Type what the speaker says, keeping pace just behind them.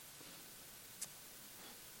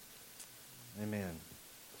Amen.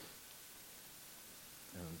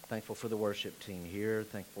 I'm thankful for the worship team here.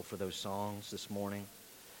 Thankful for those songs this morning.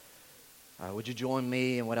 Would you join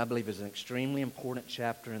me in what I believe is an extremely important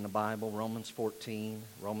chapter in the Bible, Romans 14.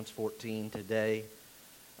 Romans 14 today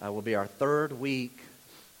will be our third week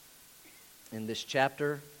in this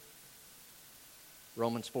chapter.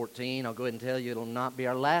 Romans 14, I'll go ahead and tell you it'll not be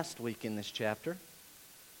our last week in this chapter.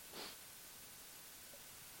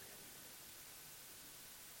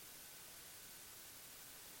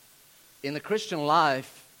 In the Christian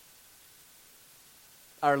life,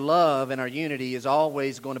 our love and our unity is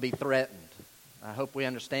always going to be threatened. I hope we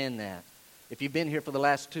understand that. If you've been here for the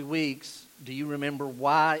last 2 weeks, do you remember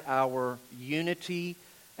why our unity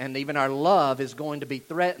and even our love is going to be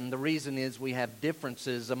threatened? The reason is we have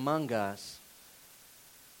differences among us.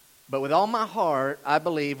 But with all my heart, I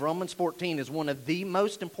believe Romans 14 is one of the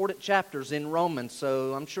most important chapters in Romans.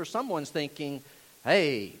 So I'm sure someone's thinking,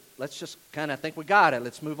 hey, let's just kind of think we got it.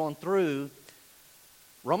 Let's move on through.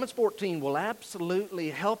 Romans 14 will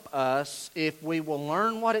absolutely help us if we will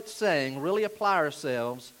learn what it's saying, really apply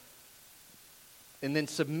ourselves, and then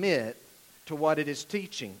submit to what it is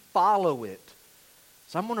teaching. Follow it.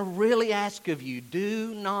 So I'm going to really ask of you,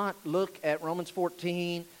 do not look at Romans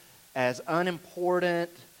 14 as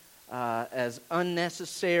unimportant, as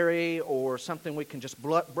unnecessary, or something we can just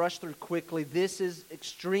brush through quickly. This is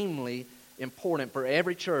extremely important for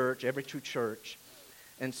every church, every true church.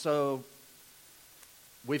 And so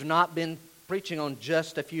we've not been preaching on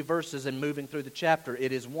just a few verses and moving through the chapter.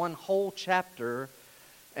 It is one whole chapter,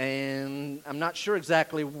 and I'm not sure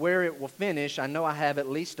exactly where it will finish. I know I have at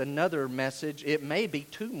least another message. It may be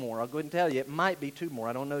 2 more. I'll go ahead and tell you, it might be 2 more.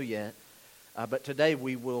 I don't know yet. But today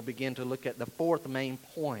we will begin to look at the 4th main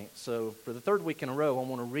point. So for the 3rd week in a row, I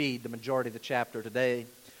want to read the majority of the chapter today.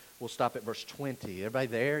 We'll stop at verse 20. Everybody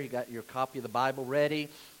there? You got your copy of the Bible ready?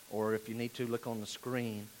 Or if you need to, look on the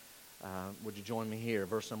screen. Would you join me here?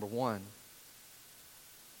 Verse number 1.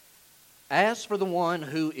 As for the one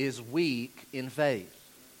who is weak in faith,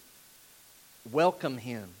 welcome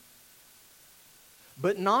him,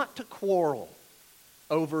 but not to quarrel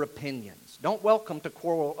over opinions. Don't welcome to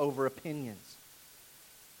quarrel over opinions.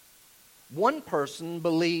 One person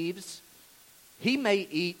believes he may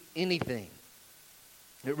eat anything.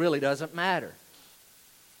 It really doesn't matter.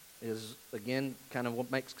 Is again kind of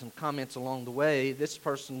what makes some comments along the way. This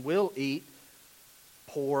person will eat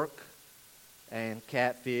pork and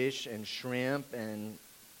catfish and shrimp and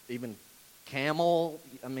even camel.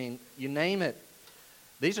 I mean, you name it.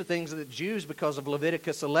 These are things that Jews, because of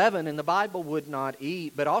Leviticus 11 in the Bible, would not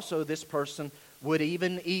eat. But also this person would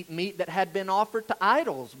even eat meat that had been offered to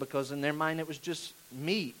idols, because in their mind it was just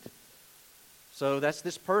meat. So that's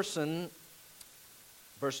this person.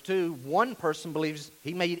 Verse 2, one person believes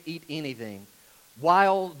he may eat anything,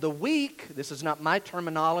 while the weak, this is not my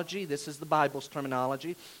terminology, this is the Bible's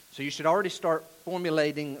terminology, so you should already start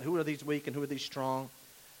formulating who are these weak and who are these strong.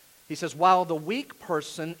 He says, while the weak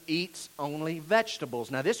person eats only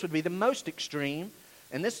vegetables. Now this would be the most extreme,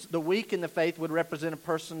 and the weak in the faith would represent a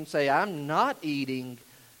person say, I'm not eating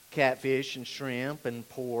catfish and shrimp and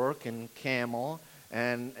pork and camel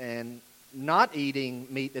and not eating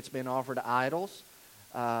meat that's been offered to idols.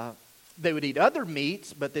 They would eat other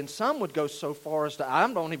meats, but then some would go so far as to, I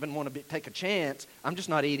don't even want to take a chance. I'm just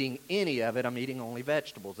not eating any of it. I'm eating only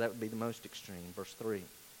vegetables. That would be the most extreme. Verse 3.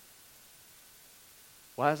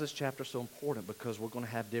 Why is this chapter so important? Because we're going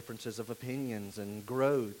to have differences of opinions and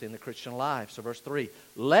growth in the Christian life. So verse 3.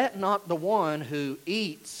 Let not the one who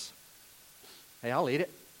eats, hey, I'll eat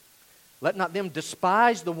it. Let not them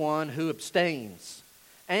despise the one who abstains.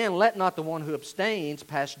 And let not the one who abstains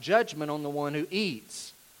pass judgment on the one who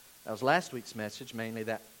eats. That was last week's message, mainly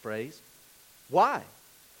that phrase. Why?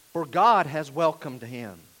 For God has welcomed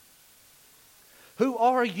him. Who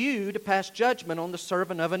are you to pass judgment on the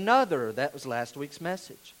servant of another? That was last week's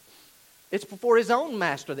message. It's before his own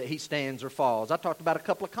master that he stands or falls. I talked about a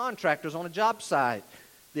couple of contractors on a job site.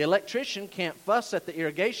 The electrician can't fuss at the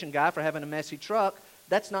irrigation guy for having a messy truck.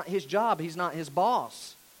 That's not his job. He's not his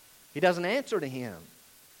boss. He doesn't answer to him.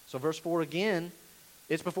 So verse 4 again,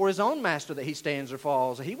 it's before his own master that he stands or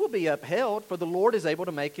falls. He will be upheld, for the Lord is able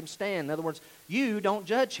to make him stand. In other words, you don't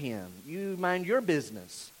judge him. You mind your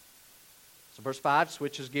business. So verse 5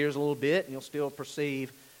 switches gears a little bit, and you'll still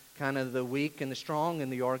perceive kind of the weak and the strong in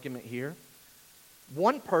the argument here.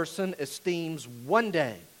 One person esteems one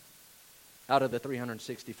day out of the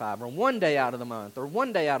 365, or one day out of the month, or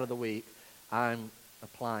one day out of the week. I'm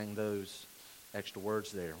applying those extra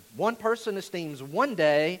words there. One person esteems one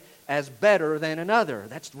day as better than another.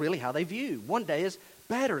 That's really how they view. One day is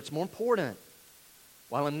better. It's more important.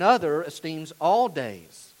 While another esteems all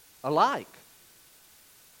days alike.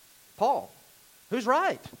 Paul. Who's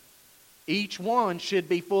right? Each one should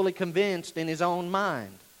be fully convinced in his own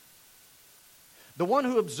mind. The one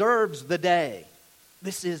who observes the day.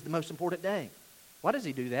 This is the most important day. Why does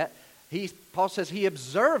he do that? Paul says he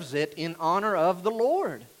observes it in honor of the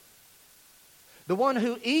Lord. The one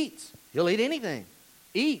who eats, he'll eat anything,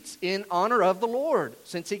 eats in honor of the Lord,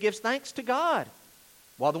 since he gives thanks to God.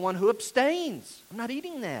 While the one who abstains, I'm not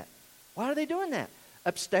eating that. Why are they doing that?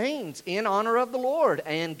 Abstains in honor of the Lord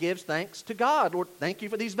and gives thanks to God. Lord, thank you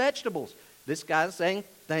for these vegetables. This guy's saying,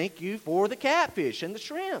 thank you for the catfish and the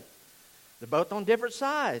shrimp. They're both on different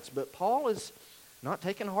sides, but Paul is not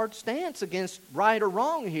taking a hard stance against right or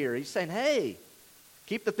wrong here. He's saying, hey,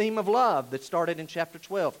 keep the theme of love that started in chapter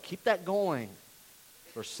 12. Keep that going.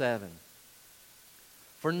 Verse 7.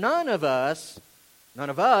 For none of us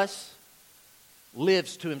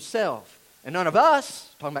lives to himself. And none of us,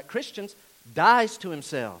 talking about Christians, dies to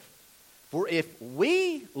himself. For if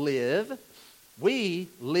we live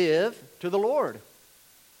to the Lord.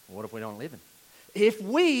 Well, what if we don't live in? If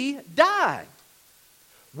we die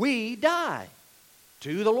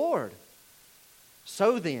to the Lord.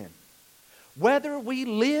 So then, whether we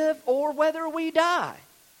live or whether we die,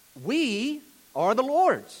 we are the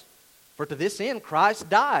Lord's. For to this end Christ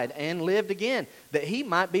died and lived again, that he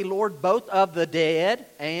might be Lord both of the dead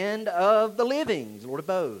and of the living. He's Lord of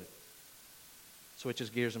both. Switches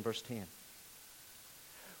gears in verse 10.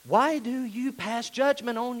 Why do you pass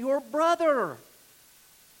judgment on your brother?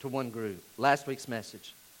 To one group, last week's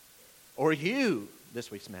message. Or you,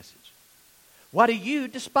 this week's message. Why do you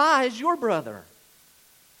despise your brother?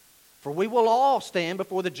 For we will all stand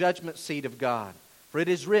before the judgment seat of God. For it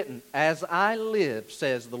is written, as I live,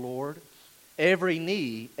 says the Lord, every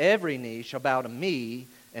knee shall bow to me,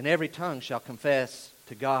 and every tongue shall confess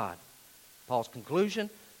to God. Paul's conclusion,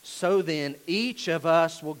 so then each of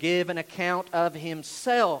us will give an account of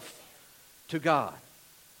himself to God.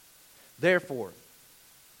 Therefore,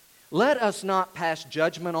 let us not pass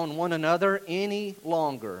judgment on one another any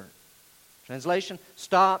longer. Translation,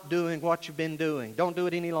 stop doing what you've been doing. Don't do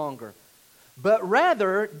it any longer. But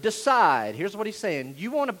rather decide. Here's what he's saying.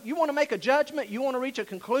 You want to make a judgment? You want to reach a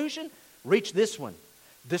conclusion? Reach this one.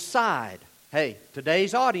 Decide. Hey,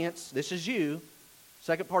 today's audience, this is you.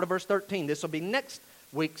 Second part of verse 13. This will be next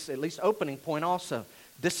week's, at least opening point also.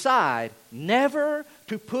 Decide never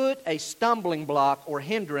to put a stumbling block or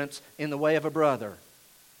hindrance in the way of a brother.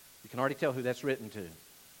 You can already tell who that's written to. And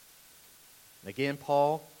again,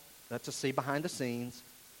 Paul, let's us see behind the scenes.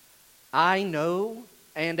 I know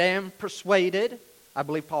and am persuaded. I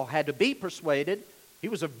believe Paul had to be persuaded. He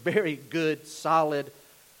was a very good, solid,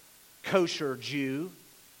 kosher Jew.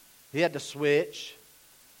 He had to switch.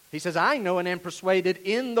 He says, I know and am persuaded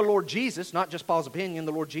in the Lord Jesus, not just Paul's opinion,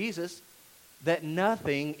 the Lord Jesus, that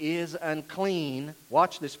nothing is unclean.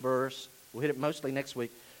 Watch this verse. We'll hit it mostly next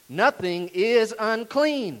week. Nothing is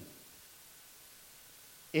unclean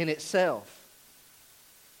in itself.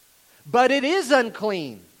 But it is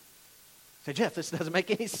unclean. Say, Jeff, this doesn't make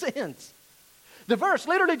any sense. The verse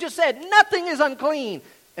literally just said, nothing is unclean.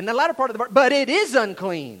 And the latter part of the verse, but it is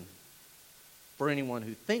unclean for anyone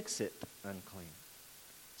who thinks it unclean.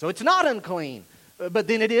 So it's not unclean, but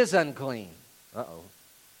then it is unclean. Uh-oh,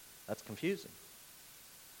 that's confusing.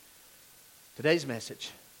 Today's message.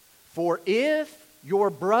 For if your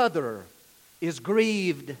brother is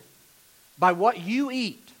grieved by what you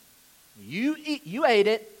eat, you ate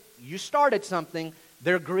it, you started something,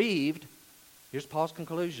 they're grieved. Here's Paul's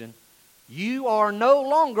conclusion. You are no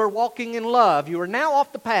longer walking in love. You are now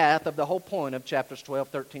off the path of the whole point of chapters 12,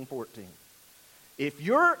 13, 14. If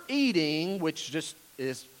you're eating, which just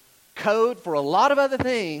is code for a lot of other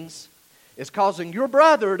things, is causing your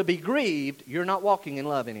brother to be grieved, you're not walking in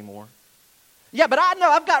love anymore. Yeah, but I know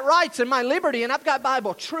I've got rights and my liberty and I've got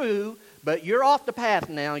Bible. True, but you're off the path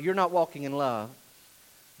now. You're not walking in love.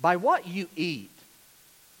 By what you eat,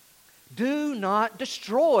 do not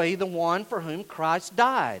destroy the one for whom Christ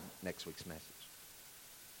died. Next week's message.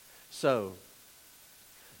 So,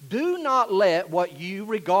 do not let what you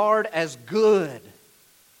regard as good.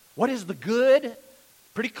 What is the good?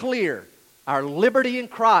 Pretty clear. Our liberty in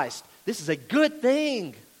Christ. This is a good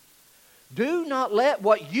thing. Do not let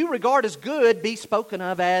what you regard as good be spoken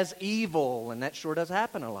of as evil. And that sure does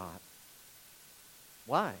happen a lot.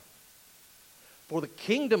 Why? For the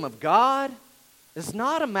kingdom of God is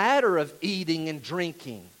not a matter of eating and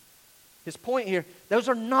drinking. His point here, those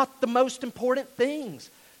are not the most important things.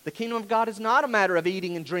 The kingdom of God is not a matter of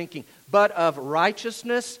eating and drinking, but of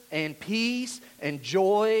righteousness and peace and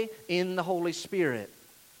joy in the Holy Spirit.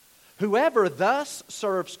 Whoever thus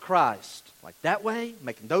serves Christ, like that way,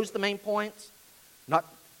 making those the main points, not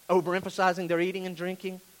overemphasizing their eating and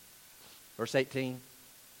drinking. Verse 18.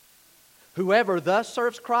 Whoever thus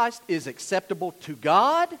serves Christ is acceptable to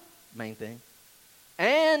God, main thing,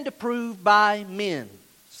 and approved by men,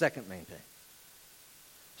 second main thing.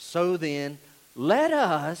 So then, let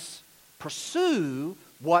us pursue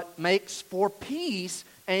what makes for peace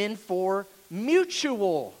and for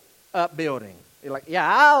mutual upbuilding. You're like,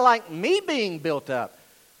 yeah, I like me being built up.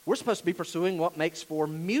 We're supposed to be pursuing what makes for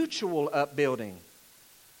mutual upbuilding.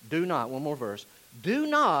 Do not, one more verse, do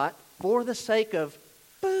not, for the sake of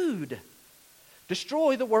food,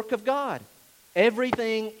 destroy the work of God.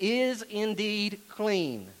 Everything is indeed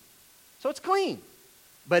clean. So it's clean,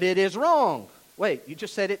 but it is wrong. Wait, you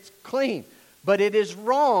just said it's clean. But it is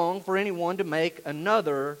wrong for anyone to make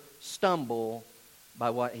another stumble by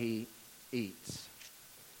what he eats.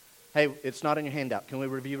 Hey, it's not in your handout. Can we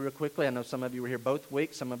review real quickly? I know some of you were here both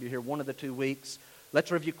weeks. Some of you were here one of the 2 weeks. Let's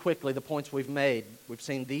review quickly the points we've made. We've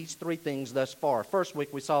seen these 3 things thus far. First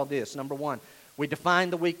week we saw this. Number 1, we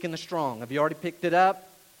defined the weak and the strong. Have you already picked it up?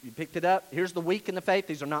 You picked it up? Here's the weak in the faith.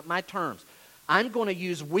 These are not my terms. I'm going to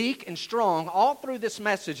use weak and strong all through this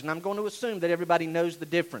message, and I'm going to assume that everybody knows the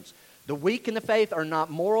difference. The weak in the faith are not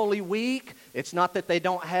morally weak. It's not that they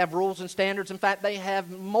don't have rules and standards. In fact, they have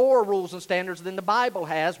more rules and standards than the Bible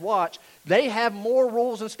has. Watch. They have more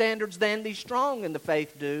rules and standards than the strong in the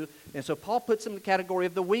faith do. And so Paul puts them in the category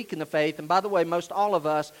of the weak in the faith. And by the way, most all of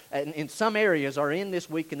us in some areas are in this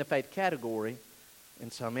weak in the faith category in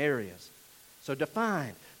some areas. So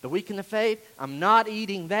define. The weak in the faith, I'm not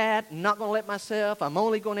eating that. I'm not going to let myself. I'm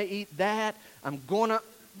only going to eat that. I'm going to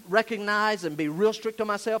recognize and be real strict on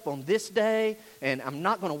myself on this day, and I'm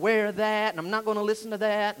not going to wear that, and I'm not going to listen to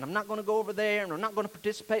that, and I'm not going to go over there, and I'm not going to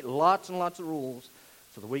participate. Lots and lots of rules.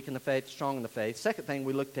 So the weak in the faith, strong in the faith. Second thing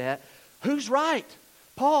we looked at, who's right?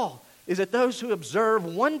 Paul, is it those who observe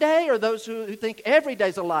one day or those who think every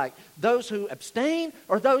day's alike? Those who abstain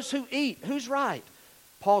or those who eat? Who's right?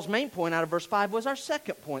 Paul's main point out of verse 5 was our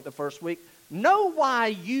second point the first week. Know why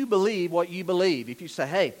you believe what you believe. If you say,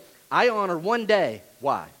 hey, I honor one day.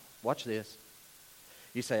 Why? Watch this.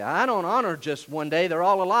 You say, I don't honor just one day. They're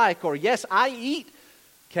all alike. Or, yes, I eat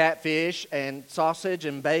catfish and sausage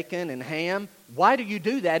and bacon and ham. Why do you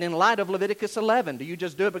do that in light of Leviticus 11? Do you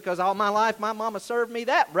just do it because all my life my mama served me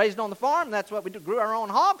that? Raised on the farm, that's what we do. Grew our own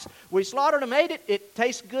hogs. We slaughtered them, ate it. It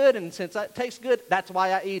tastes good, and since it tastes good, that's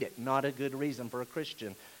why I eat it. Not a good reason for a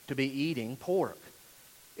Christian to be eating pork.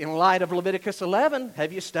 In light of Leviticus 11,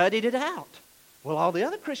 have you studied it out? Well, all the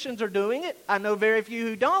other Christians are doing it. I know very few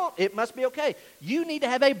who don't. It must be okay. You need to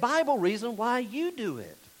have a Bible reason why you do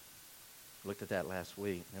it. Looked at that last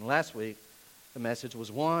week. And last week, the message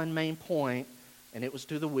was one main point, and it was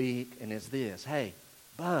to the weak, and it's this. Hey,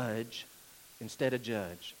 budge instead of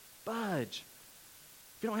judge. Budge.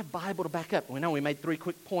 If you don't have Bible to back up, we know we made 3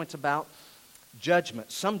 quick points about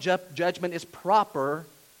judgment. Some judgment is proper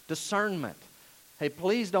discernment. Hey,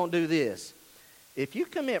 please don't do this. If you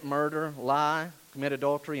commit murder, lie, commit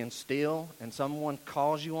adultery, and steal, and someone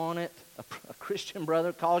calls you on it, a Christian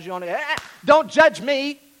brother calls you on it, don't judge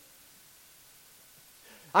me.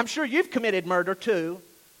 I'm sure you've committed murder too.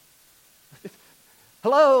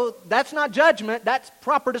 Hello, that's not judgment. That's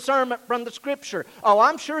proper discernment from the Scripture. Oh,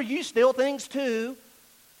 I'm sure you steal things too.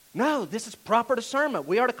 No, this is proper discernment.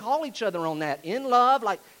 We are to call each other on that in love,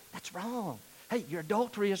 like, that's wrong. Hey, your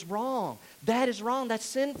adultery is wrong. That is wrong. That's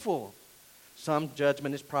sinful. Some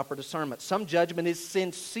judgment is proper discernment. Some judgment is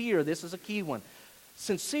sincere. This is a key one.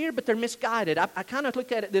 Sincere, but they're misguided. I kind of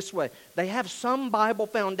look at it this way. They have some Bible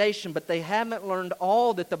foundation, but they haven't learned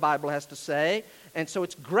all that the Bible has to say. And so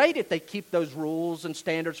it's great if they keep those rules and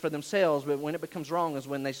standards for themselves, but when it becomes wrong is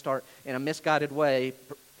when they start, in a misguided way,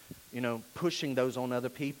 pushing those on other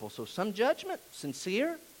people. So some judgment,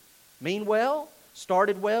 sincere, mean well,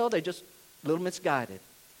 started well, they just a little misguided.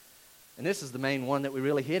 And this is the main one that we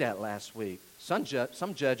really hit at last week. Some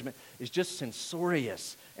judgment is just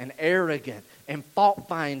censorious and arrogant and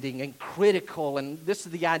fault-finding and critical. And this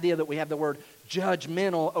is the idea that we have the word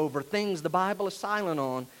judgmental over things the Bible is silent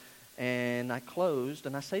on. And I closed,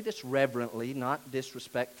 and I say this reverently, not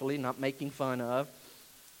disrespectfully, not making fun of.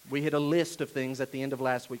 We hit a list of things at the end of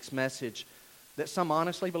last week's message that some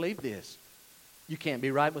honestly believe this. You can't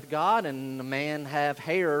be right with God and a man have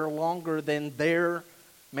hair longer than their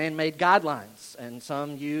man-made guidelines. And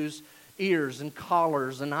some use ears and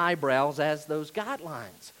collars and eyebrows as those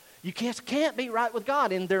guidelines. You can't be right with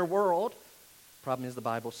God in their world. Problem is the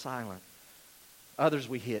Bible's silent. Others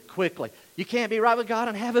we hit quickly. You can't be right with God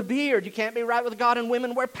and have a beard. You can't be right with God and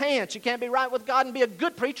women wear pants. You can't be right with God and be a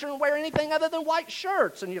good preacher and wear anything other than white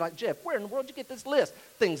shirts. And you're like, Jeff, where in the world did you get this list?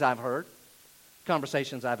 Things I've heard,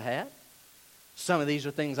 conversations I've had. Some of these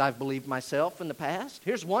are things I've believed myself in the past.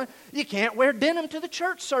 Here's one. You can't wear denim to the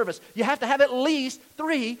church service. You have to have at least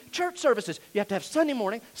 3 church services. You have to have Sunday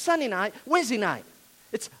morning, Sunday night, Wednesday night.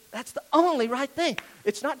 That's the only right thing.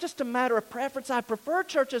 It's not just a matter of preference. I prefer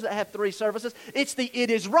churches that have 3 services. It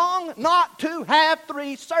is wrong not to have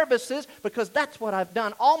 3 services because that's what I've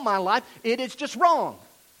done all my life. It is just wrong.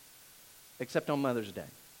 Except on Mother's Day.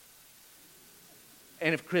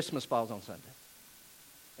 And if Christmas falls on Sunday.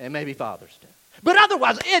 And maybe Father's Day. But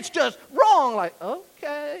otherwise, it's just wrong. Like,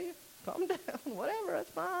 okay, calm down, whatever, that's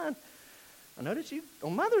fine. I notice you,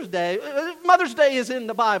 on Mother's Day is in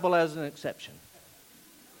the Bible as an exception.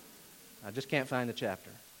 I just can't find the chapter.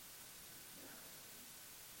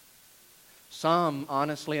 Some,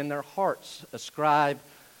 honestly, in their hearts, ascribe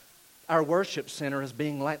our worship center as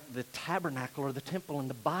being like the tabernacle or the temple in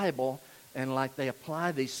the Bible, and like they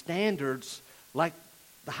apply these standards like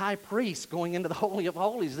the high priest going into the Holy of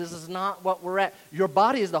Holies. This is not what we're at. Your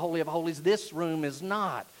body is the Holy of Holies. This room is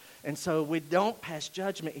not. And so we don't pass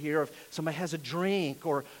judgment here if somebody has a drink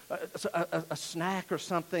or a snack or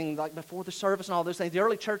something like before the service and all those things. The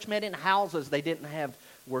early church met in houses. They didn't have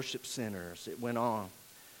worship centers. It went on.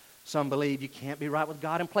 Some believe you can't be right with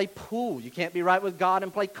God and play pool. You can't be right with God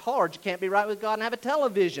and play cards. You can't be right with God and have a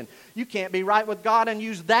television. You can't be right with God and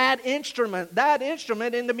use that instrument. That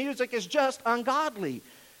instrument in the music is just ungodly.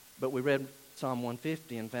 But we read Psalm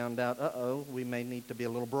 150 and found out, we may need to be a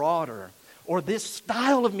little broader. Or this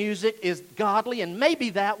style of music is godly, and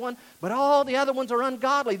maybe that one, but all the other ones are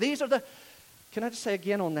ungodly. These are the... Can I just say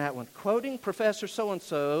again on that one? Quoting Professor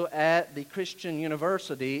so-and-so at the Christian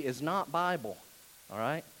University is not Bible. All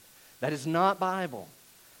right? That is not Bible.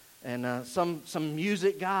 And some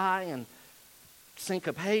music guy and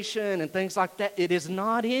syncopation and things like that, it is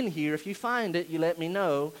not in here. If you find it, you let me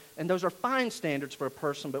know. And those are fine standards for a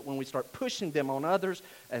person, but when we start pushing them on others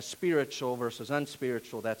as spiritual versus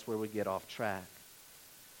unspiritual, that's where we get off track.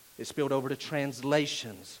 It spilled over to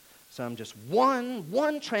translations. Some just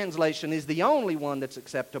one translation is the only one that's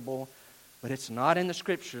acceptable, but it's not in the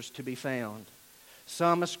Scriptures to be found.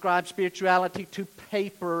 Some ascribe spirituality to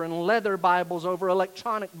paper and leather Bibles over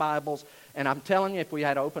electronic Bibles. And I'm telling you, if we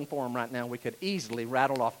had an open forum right now, we could easily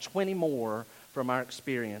rattle off 20 more from our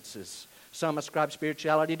experiences. Some ascribe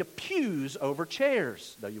spirituality to pews over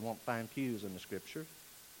chairs, though you won't find pews in the Scripture.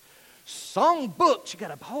 Song books, you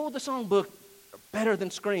got to hold the song book better than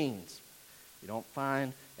screens. You don't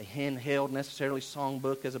find a handheld, necessarily song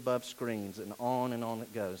book as above screens, and on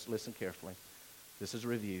it goes. Listen carefully. This is a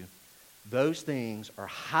review. Those things are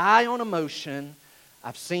high on emotion.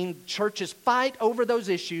 I've seen churches fight over those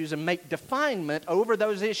issues and make definement over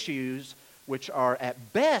those issues, which are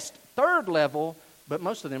at best third level, but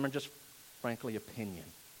most of them are just, frankly, opinion.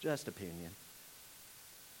 Just opinion.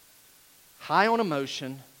 High on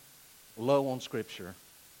emotion, low on Scripture.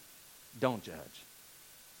 Don't judge.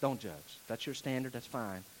 Don't judge. If that's your standard, that's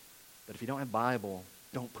fine. But if you don't have Bible,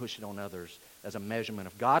 don't push it on others as a measurement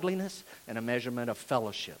of godliness and a measurement of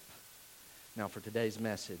fellowship. Now for today's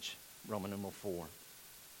message, Roman numeral 4.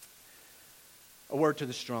 A word to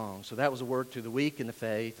the strong. So that was a word to the weak in the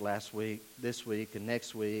faith last week, this week, and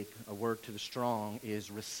next week. A word to the strong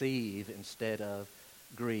is receive instead of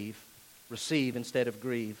grieve. Receive instead of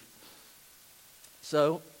grieve.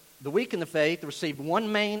 So the weak in the faith received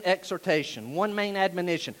one main exhortation, one main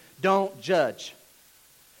admonition. Don't judge.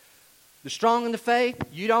 The strong in the faith,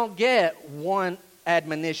 you don't get one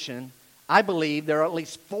admonition. I believe there are at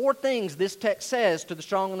least 4 things this text says to the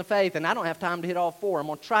strong in the faith, and I don't have time to hit all 4. I'm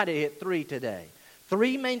going to try to hit 3 today.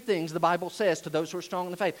 3 main things the Bible says to those who are strong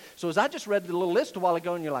in the faith. So as I just read the little list a while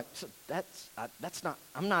ago, and you're like, that's not,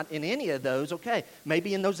 I'm not in any of those. Okay,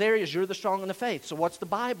 maybe in those areas you're the strong in the faith. So what's the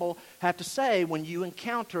Bible have to say when you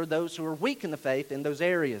encounter those who are weak in the faith in those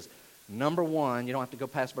areas? Number 1, you don't have to go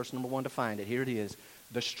past verse number 1 to find it. Here it is.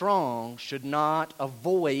 The strong should not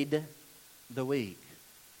avoid the weak.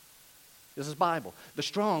 This is Bible. The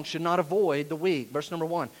strong should not avoid the weak. Verse number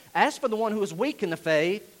 1. As for the one who is weak in the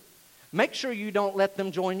faith, make sure you don't let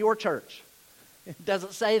them join your church. It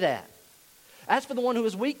doesn't say that. As for the one who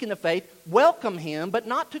is weak in the faith, welcome him, but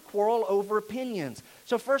not to quarrel over opinions.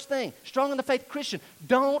 So first thing, strong in the faith Christian,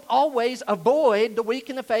 don't always avoid the weak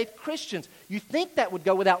in the faith Christians. You think that would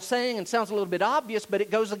go without saying and sounds a little bit obvious, but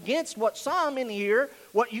it goes against what some in here,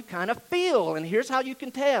 what you kind of feel. And here's how you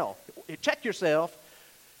can tell. Check yourself.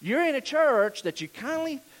 You're in a church that you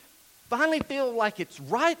finally feel like it's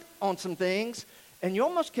right on some things, and you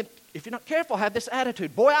almost can, if you're not careful, have this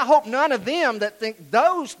attitude. Boy, I hope none of them that think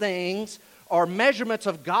those things are measurements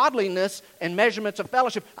of godliness and measurements of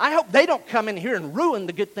fellowship. I hope they don't come in here and ruin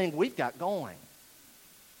the good thing we've got going.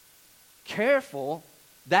 Careful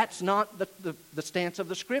That's not the stance of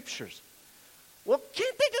the Scriptures. Well,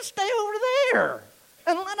 can't they just stay over there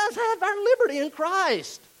and let us have our liberty in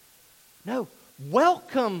Christ? No,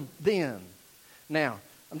 welcome them. Now,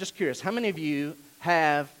 I'm just curious, how many of you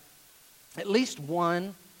have at least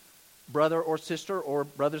one brother or sister, or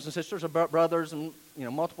brothers and sisters, or brothers and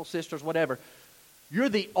multiple sisters, whatever? You're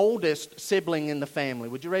the oldest sibling in the family.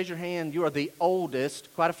 Would you raise your hand? You are the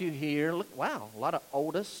oldest. Quite a few here. Look, wow, a lot of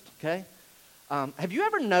oldest, okay? Have you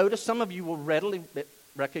ever noticed, some of you will readily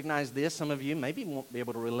recognize this, some of you maybe won't be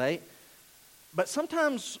able to relate, but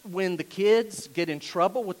sometimes when the kids get in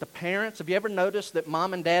trouble with the parents, have you ever noticed that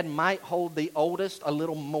mom and dad might hold the oldest a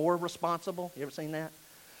little more responsible? You ever seen that?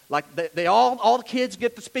 Like they all the kids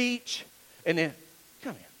get the speech, and then,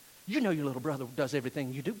 come here, you know your little brother does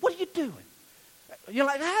everything you do. What are you doing? You're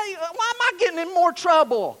like, hey, why am I getting in more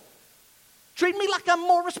trouble? Treat me like I'm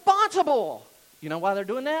more responsible. You know why they're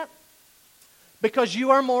doing that? Because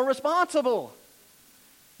you are more responsible.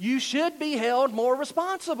 You should be held more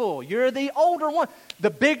responsible. You're the older one. The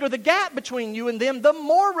bigger the gap between you and them, the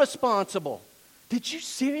more responsible. Did you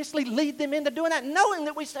seriously lead them into doing that? Knowing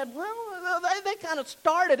that we said, well, they kind of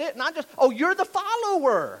started it, and you're the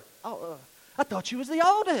follower. I thought you was the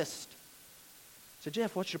oldest. So,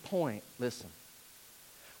 Jeff, what's your point? Listen,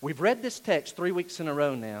 we've read this text 3 weeks in a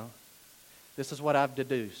row now. This is what I've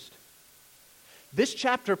deduced. This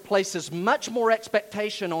chapter places much more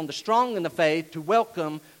expectation on the strong in the faith to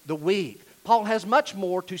welcome the weak. Paul has much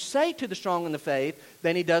more to say to the strong in the faith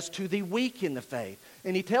than he does to the weak in the faith.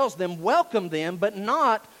 And he tells them, welcome them, but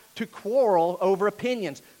not to quarrel over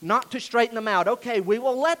opinions, not to straighten them out. Okay, we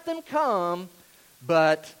will let them come,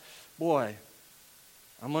 but boy,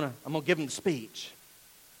 I'm gonna give them the speech.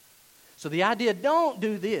 So the idea, don't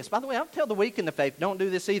do this. By the way, I'll tell the weak in the faith, don't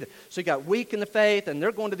do this either. So you got weak in the faith, and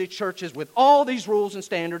they're going to these churches with all these rules and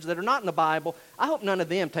standards that are not in the Bible. I hope none of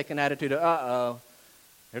them take an attitude of,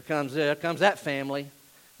 here comes that family.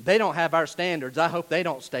 They don't have our standards. I hope they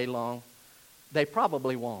don't stay long. They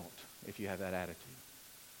probably won't if you have that attitude.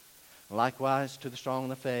 Likewise, to the strong in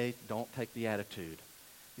the faith, don't take the attitude.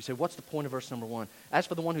 You say, what's the point of verse number 1? As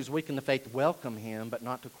for the one who's weak in the faith, welcome him, but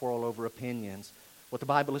not to quarrel over opinions. What the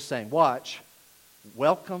Bible is saying, watch,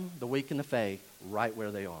 welcome the weak in the faith right where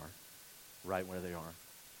they are. Right where they are.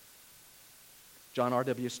 John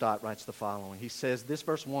R.W. Stott writes the following. He says, this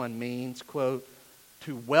verse 1 means, quote,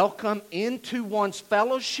 to welcome into one's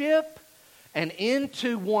fellowship and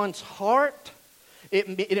into one's heart.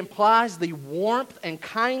 It implies the warmth and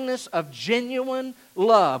kindness of genuine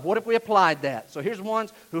love. What if we applied that? So here's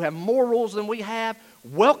ones who have more rules than we have.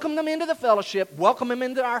 Welcome them into the fellowship. Welcome them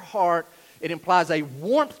into our heart. It implies a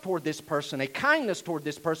warmth toward this person, a kindness toward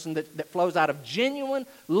this person that flows out of genuine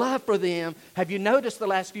love for them. Have you noticed the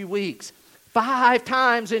last few weeks? 5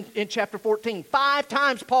 times in chapter 14, 5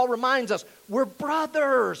 times Paul reminds us, we're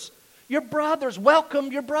brothers. You're brothers.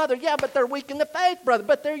 Welcome your brother. Yeah, but they're weak in the faith, brother.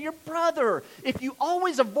 But they're your brother. If you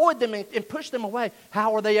always avoid them and push them away,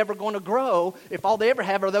 how are they ever going to grow if all they ever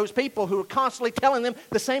have are those people who are constantly telling them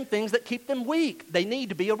the same things that keep them weak? They need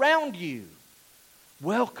to be around you.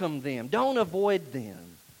 Welcome them. Don't avoid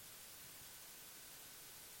them.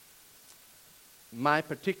 My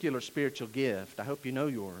particular spiritual gift, I hope you know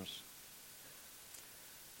yours,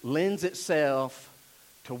 lends itself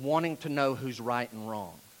to wanting to know who's right and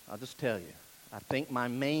wrong. I'll just tell you. I think my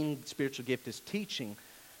main spiritual gift is teaching.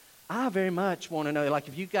 I very much want to know, like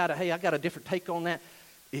if you got I got a different take on that.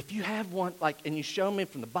 If you have one, and you show me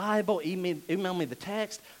from the Bible, email me the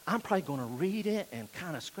text, I'm probably going to read it and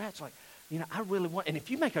kind of scratch I really want, and if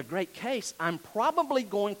you make a great case, I'm probably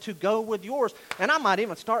going to go with yours. And I might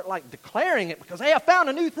even start declaring it because, hey, I found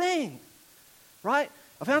a new thing, right?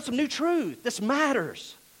 I found some new truth. This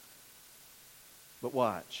matters. But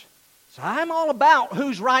watch. So I'm all about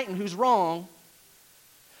who's right and who's wrong.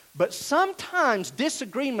 But sometimes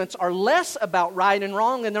disagreements are less about right and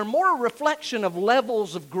wrong, and they're more a reflection of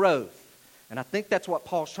levels of growth. And I think that's what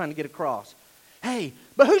Paul's trying to get across. Hey,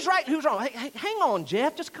 but who's right and who's wrong? Hey, hang on,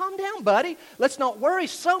 Jeff. Just calm down, buddy. Let's not worry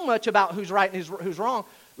so much about who's right and who's wrong.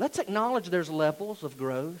 Let's acknowledge there's levels of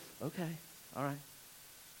growth. Okay, all right.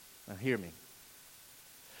 Now hear me.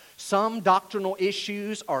 Some doctrinal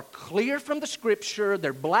issues are clear from the Scripture.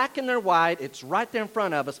 They're black and they're white. It's right there in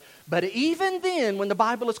front of us. But even then, when the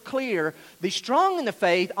Bible is clear, the strong in the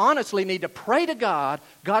faith honestly need to pray to God,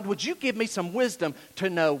 God, would you give me some wisdom to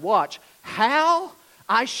know, watch, how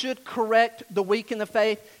I should correct the weak in the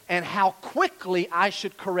faith and how quickly I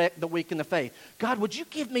should correct the weak in the faith. God, would you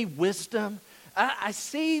give me wisdom? I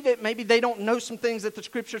see that maybe they don't know some things that the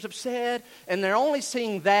Scriptures have said, and they're only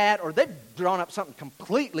seeing that, or they've drawn up something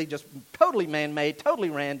completely, just totally man-made, totally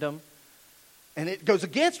random. And it goes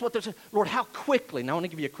against what they're saying. Lord, how quickly? Now, I want to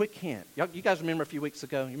give you a quick hint. You guys remember a few weeks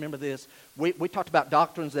ago, you remember this? We talked about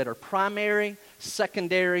doctrines that are primary,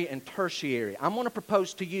 secondary, and tertiary. I'm going to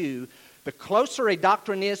propose to you, the closer a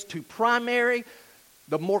doctrine is to primary,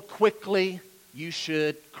 the more quickly you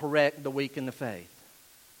should correct the weak in the faith.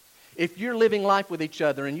 If you're living life with each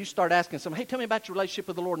other and you start asking someone, hey, tell me about your relationship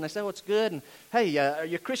with the Lord, and they say, oh, it's good, and hey, are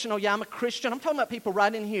you a Christian? Oh, yeah, I'm a Christian. I'm talking about people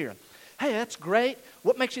right in here. Hey, that's great.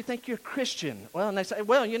 What makes you think you're a Christian? Well, and they say,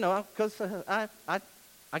 well, because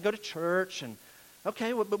I go to church. And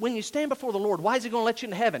okay, well, but when you stand before the Lord, why is He going to let you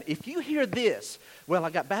into heaven? If you hear this, well,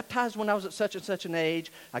 I got baptized when I was at such and such an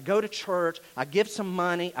age. I go to church. I give some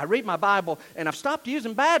money. I read my Bible. And I've stopped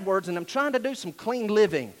using bad words, and I'm trying to do some clean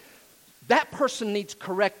living. That person needs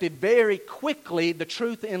corrected very quickly, the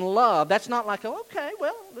truth in love. That's not like, oh, okay,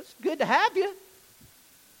 well, it's good to have you.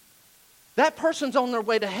 That person's on their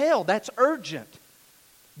way to hell. That's urgent.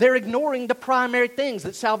 They're ignoring the primary things,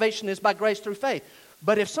 that salvation is by grace through faith.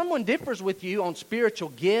 But if someone differs with you on spiritual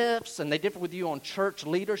gifts, and they differ with you on church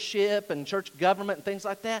leadership and church government and things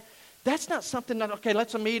like that, that's not something that, okay,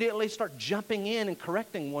 let's immediately start jumping in and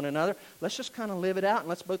correcting one another. Let's just kind of live it out, and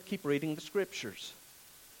let's both keep reading the Scriptures.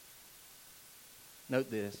 Note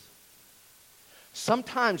this.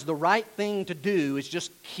 Sometimes the right thing to do is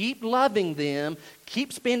just keep loving them,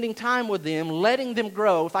 keep spending time with them, letting them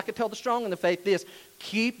grow. If I could tell the strong in the faith this,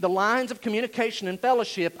 keep the lines of communication and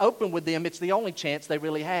fellowship open with them. It's the only chance they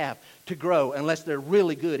really have to grow, unless they're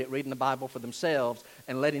really good at reading the Bible for themselves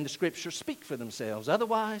and letting the Scripture speak for themselves.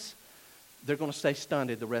 Otherwise, they're going to stay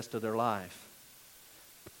stunted the rest of their life.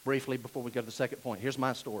 Briefly, before we go to the second point, here's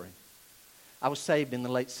my story. I was saved in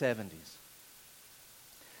the late 70s.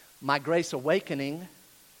 My grace awakening,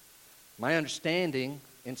 my understanding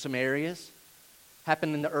in some areas,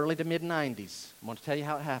 happened in the early to mid-90s. I'm going to tell you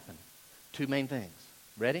how it happened. Two main things.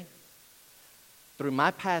 Ready? Through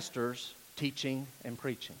my pastors teaching and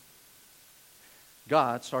preaching,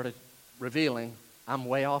 God started revealing I'm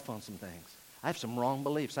way off on some things. I have some wrong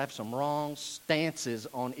beliefs. I have some wrong stances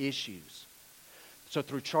on issues. So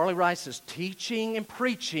through Charlie Rice's teaching and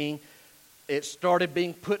preaching, it started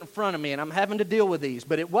being put in front of me, and I'm having to deal with these.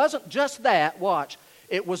 But it wasn't just that, watch.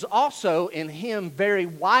 It was also in him very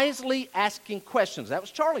wisely asking questions. That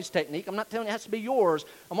was Charlie's technique. I'm not telling you it has to be yours.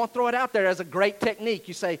 I'm going to throw it out there as a great technique.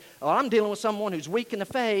 You say, oh, I'm dealing with someone who's weak in the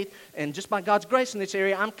faith, and just by God's grace in this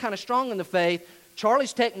area, I'm kind of strong in the faith.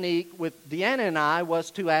 Charlie's technique with Deanna and I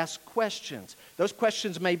was to ask questions. Those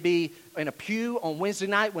questions may be in a pew on Wednesday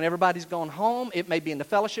night when everybody's gone home. It may be in the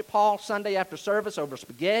fellowship hall Sunday after service over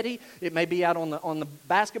spaghetti. It may be out on the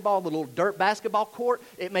basketball, the little dirt basketball court.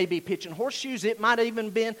 It may be pitching horseshoes. It might have even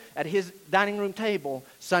been at his dining room table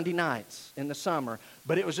Sunday nights in the summer.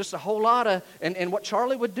 But it was just a whole lot of, and what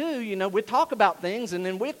Charlie would do, we'd talk about things, and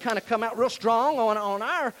then we'd kind of come out real strong on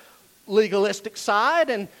our legalistic side,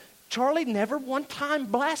 and Charlie never one time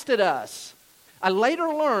blasted us. I later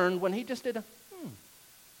learned when he just did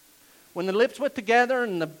when the lips went together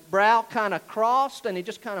and the brow kind of crossed, and he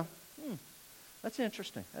just kind of, that's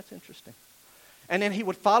interesting, that's interesting. And then he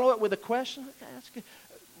would follow it with a question. Okay, that's good.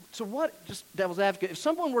 So what, just devil's advocate, if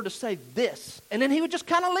someone were to say this, and then he would just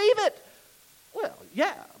kind of leave it. Well,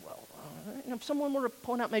 yeah, if someone were to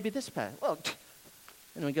point out maybe this passage,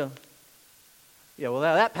 and we go, yeah, well,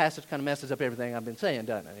 that passage kind of messes up everything I've been saying,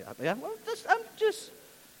 doesn't it? Yeah, well,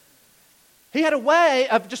 he had a way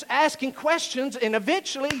of just asking questions, and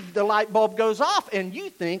eventually the light bulb goes off, and you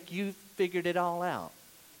think you figured it all out.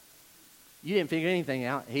 You didn't figure anything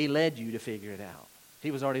out. He led you to figure it out.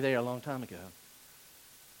 He was already there a long time ago.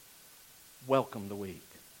 Welcome the weak.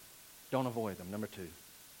 Don't avoid them. Number 2.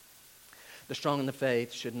 The strong in the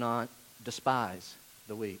faith should not despise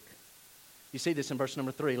the weak. You see this in verse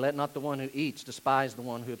number 3. Let not the one who eats despise the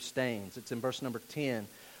one who abstains. It's in verse number 10.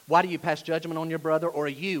 Why do you pass judgment on your brother? Or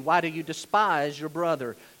why do you despise your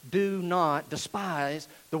brother? Do not despise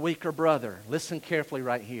the weaker brother. Listen carefully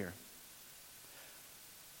right here.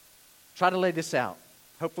 Try to lay this out.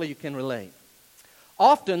 Hopefully you can relate.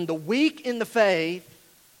 Often the weak in the faith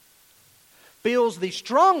feels the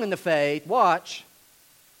strong in the faith, watch,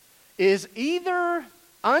 is either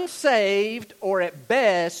unsaved or at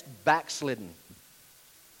best backslidden.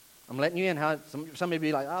 I'm letting you in. How some of you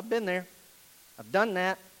be like, I've been there. I've done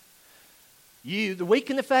that. You, the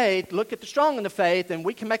weak in the faith, look at the strong in the faith, and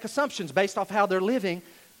we can make assumptions based off how they're living.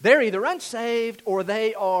 They're either unsaved or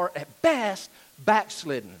they are at best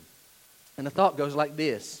backslidden. And the thought goes like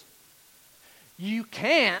this. You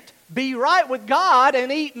can't be right with God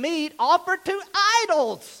and eat meat offered to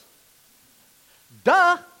idols.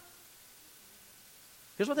 Duh.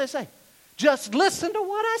 Here's what they say. Just listen to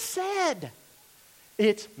what I said.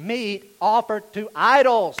 It's meat offered to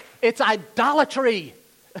idols. It's idolatry.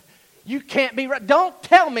 You can't be right. Don't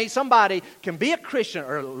tell me somebody can be a Christian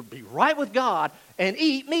or be right with God and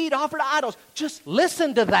eat meat offered to idols. Just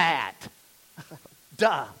listen to that.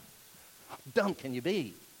 Duh. How dumb can you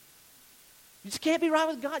be? You just can't be right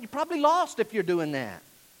with God. You're probably lost if you're doing that.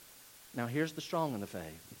 Now here's the strong in the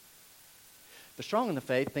faith. The strong in the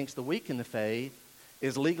faith thinks the weak in the faith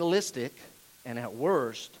is legalistic, and at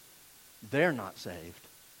worst, they're not saved.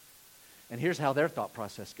 And here's how their thought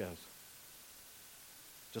process goes.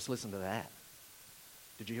 Just listen to that.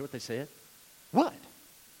 Did you hear what they said? What?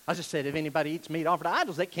 I just said if anybody eats meat offered to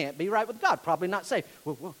idols, they can't be right with God. Probably not saved.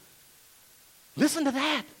 Well, listen to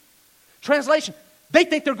that. Translation. They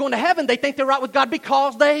think they're going to heaven. They think they're right with God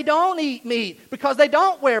because they don't eat meat, because they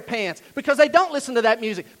don't wear pants, because they don't listen to that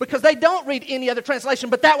music, because they don't read any other translation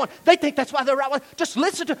but that one. They think that's why they're right with. Just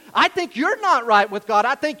listen to. I think you're not right with God.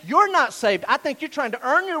 I think you're not saved. I think you're trying to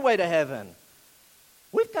earn your way to heaven.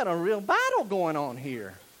 We've got a real battle going on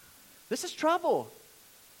here. This is trouble.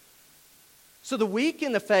 So the weak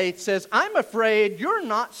in the faith says, I'm afraid you're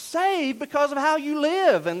not saved because of how you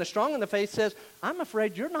live. And the strong in the faith says, I'm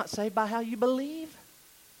afraid you're not saved by how you believe.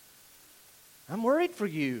 I'm worried for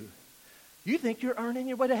you. You think you're earning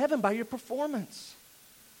your way to heaven by your performance.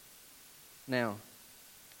 Now,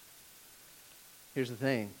 here's the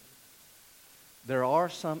thing. There are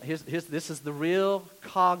some, this is the real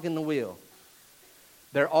cog in the wheel.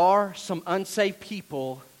 There are some unsaved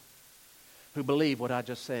people who believe what I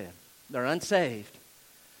just said. They're unsaved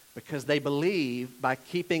because they believe by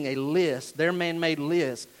keeping a list, their man-made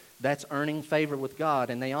list, that's earning favor with God.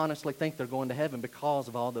 And they honestly think they're going to heaven because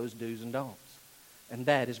of all those do's and don'ts. And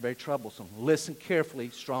that is very troublesome. Listen carefully,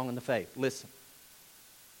 strong in the faith. Listen.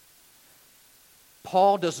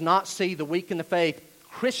 Paul does not see the weak in the faith,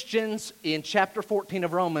 Christians in chapter 14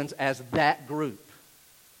 of Romans, as that group.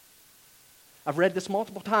 I've read this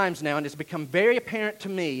multiple times now, and it's become very apparent to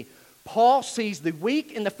me. Paul sees the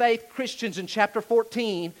weak in the faith Christians in chapter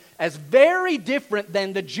 14 as very different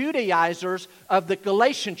than the Judaizers of the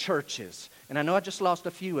Galatian churches. And I know I just lost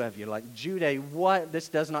a few of you. Like, Jude, what? This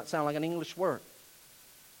does not sound like an English word.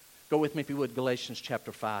 Go with me if you would, Galatians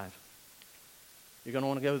chapter 5. You're going to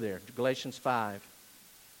want to go there. Galatians 5.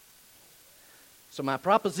 So my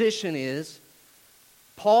proposition is,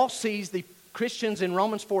 Paul sees the Christians in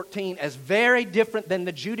Romans 14 as very different than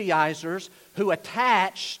the Judaizers who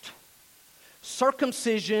attached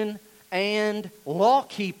circumcision and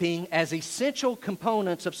law-keeping as essential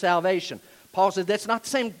components of salvation. Paul says that's not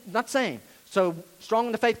the same. So, strong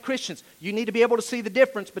in the faith Christians, you need to be able to see the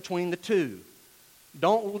difference between the two.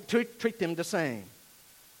 Don't treat them the same.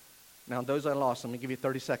 Now, those I lost, let me give you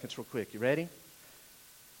 30 seconds real quick. You ready?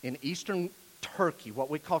 In eastern Turkey, what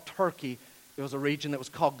we call Turkey, it was a region that was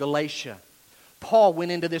called Galatia. Paul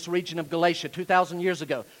went into this region of Galatia 2,000 years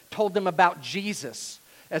ago, told them about Jesus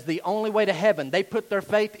as the only way to heaven. They put their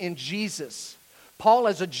faith in Jesus. Paul,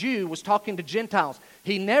 as a Jew, was talking to Gentiles.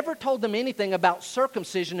 He never told them anything about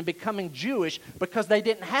circumcision and becoming Jewish because they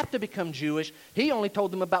didn't have to become Jewish. He only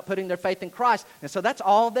told them about putting their faith in Christ. And so that's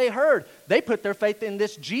all they heard. They put their faith in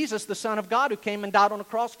this Jesus, the Son of God, who came and died on the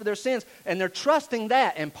cross for their sins. And they're trusting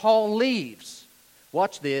that. And Paul leaves.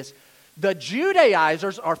 Watch this. The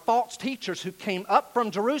Judaizers are false teachers who came up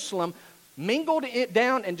from Jerusalem, mingled it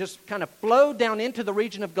down, and just kind of flowed down into the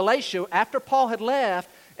region of Galatia after Paul had left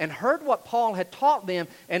and heard what Paul had taught them.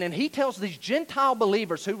 And then he tells these Gentile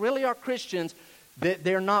believers who really are Christians that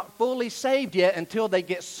they're not fully saved yet until they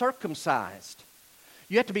get circumcised.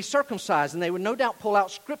 You have to be circumcised. And they would no doubt pull out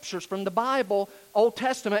scriptures from the Bible, Old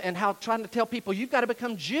Testament, and how trying to tell people you've got to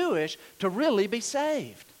become Jewish to really be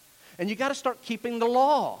saved. And you've got to start keeping the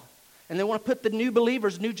law. And they want to put the new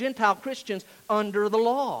believers, new Gentile Christians, under the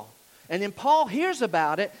law. And then Paul hears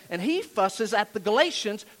about it, and he fusses at the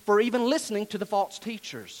Galatians for even listening to the false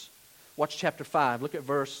teachers. Watch chapter 5. Look at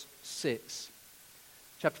verse 6.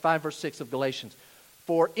 Chapter 5, verse 6 of Galatians.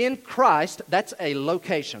 For in Christ, that's a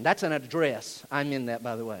location. That's an address. I'm in that,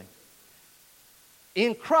 by the way.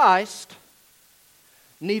 In Christ,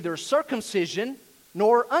 neither circumcision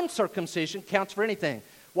nor uncircumcision counts for anything.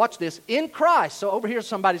 Watch this. In Christ. So over here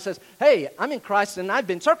somebody says, hey, I'm in Christ and I've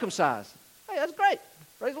been circumcised. Hey, that's great.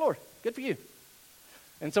 Praise the Lord. Good for you.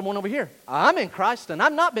 And someone over here, I'm in Christ and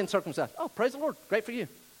I've not been circumcised. Oh, praise the Lord. Great for you.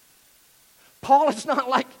 Paul is not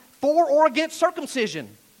like for or against circumcision.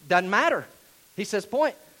 Doesn't matter. He says,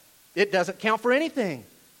 point, it doesn't count for anything.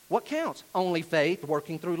 What counts? Only faith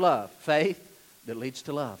working through love. Faith that leads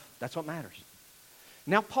to love. That's what matters.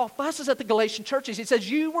 Now Paul fusses at the Galatian churches. He says,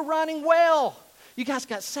 you were running well. You guys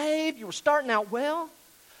got saved. You were starting out well.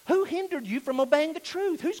 Who hindered you from obeying the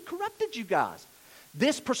truth? Who's corrupted you guys?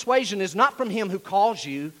 This persuasion is not from him who calls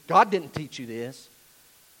you. God didn't teach you this.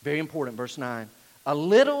 Very important, verse 9. A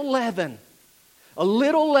little leaven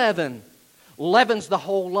leavens the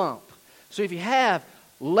whole lump. So if you have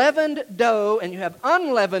leavened dough and you have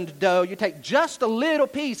unleavened dough, you take just a little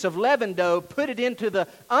piece of leavened dough, put it into the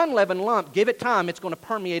unleavened lump, give it time, it's going to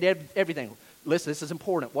permeate everything. Listen, this is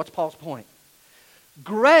important. What's Paul's point?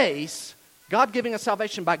 Grace, God giving us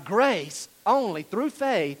salvation by grace only through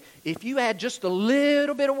faith. If you add just a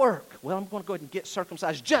little bit of work, well, I'm going to go ahead and get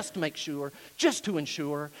circumcised just to make sure, just to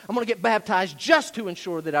ensure. I'm going to get baptized just to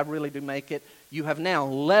ensure that I really do make it. You have now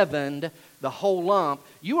leavened the whole lump.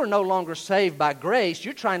 You are no longer saved by grace.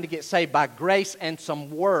 You're trying to get saved by grace and some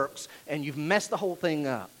works, and you've messed the whole thing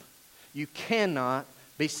up. You cannot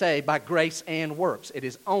be saved by grace and works. It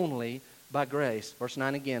is only by grace. Verse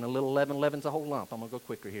 9 again, a little leaven leavens the whole lump. I'm going to go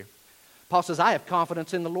quicker here. Paul says, I have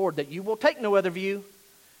confidence in the Lord that you will take no other view.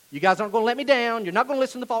 You guys aren't going to let me down. You're not going to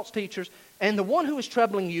listen to false teachers. And the one who is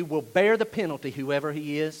troubling you will bear the penalty, whoever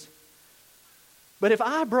he is. But if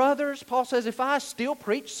I, brothers, Paul says, if I still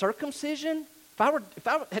preach circumcision, if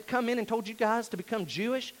I had come in and told you guys to become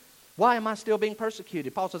Jewish, why am I still being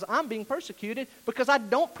persecuted? Paul says, I'm being persecuted because I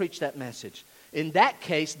don't preach that message. In that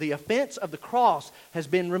case, the offense of the cross has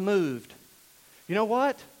been removed. You know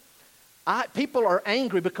what? People are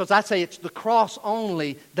angry because I say it's the cross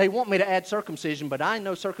only. They want me to add circumcision, but I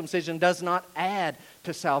know circumcision does not add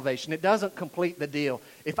to salvation. It doesn't complete the deal.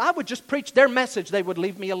 If I would just preach their message, they would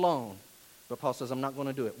leave me alone. But Paul says, I'm not going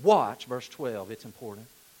to do it. Watch, verse 12. It's important.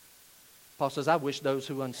 Paul says, I wish those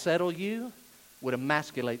who unsettle you would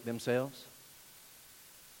emasculate themselves.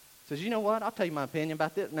 He says, you know what? I'll tell you my opinion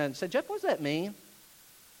about this. And I said, Jeff, what does that mean?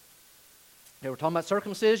 They were talking about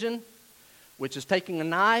circumcision, which is taking a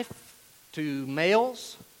knife to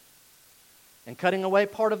males and cutting away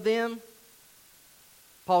part of them.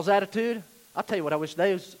 Paul's attitude, I'll tell you what I wish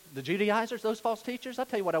the Judaizers, those false teachers, I'll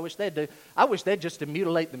tell you what I wish they'd do. I wish they'd just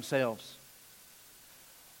mutilate themselves.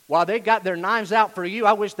 While they got their knives out for you,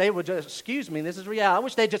 I wish they would just, excuse me, this is reality, I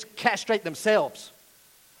wish they'd just castrate themselves.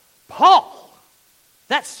 Paul,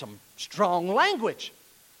 that's some strong language.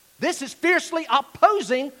 This is fiercely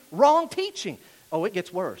opposing wrong teaching. Oh, it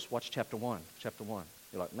gets worse. Watch chapter 1. Chapter 1.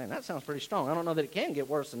 You're like, man, that sounds pretty strong. I don't know that it can get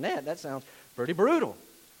worse than that. That sounds pretty brutal.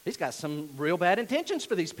 He's got some real bad intentions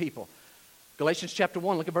for these people. Galatians chapter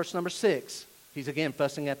 1, look at verse number 6. He's again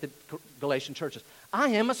fussing at the Galatian churches. I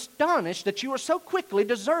am astonished that you are so quickly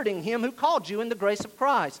deserting him who called you in the grace of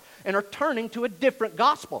Christ and are turning to a different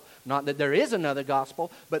gospel. Not that there is another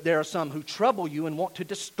gospel, but there are some who trouble you and want to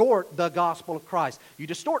distort the gospel of Christ. You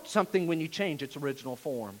distort something when you change its original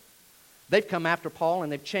form. They've come after Paul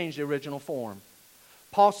and they've changed the original form.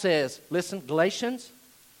 Paul says, listen, Galatians,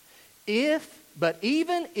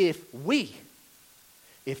 even if me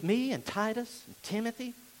and Titus and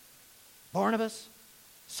Timothy, Barnabas,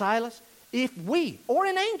 Silas, if we or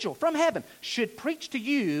an angel from heaven should preach to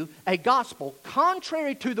you a gospel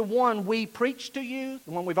contrary to the one we preach to you,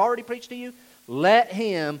 the one we've already preached to you, let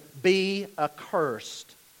him be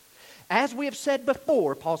accursed. As we have said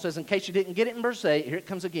before, Paul says, in case you didn't get it in verse 8, here it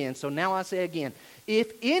comes again. So now I say again,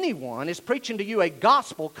 if anyone is preaching to you a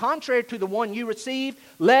gospel contrary to the one you received,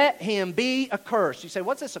 let him be accursed. You say,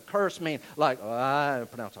 what's this accursed mean? Like, I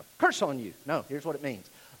pronounce it. Curse on you. No, here's what it means.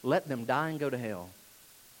 Let them die and go to hell.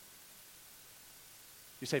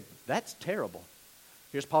 You say, that's terrible.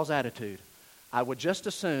 Here's Paul's attitude. I would just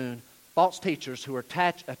as soon false teachers who are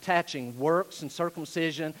attaching works and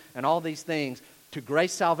circumcision and all these things to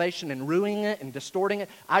grace salvation and ruining it and distorting it,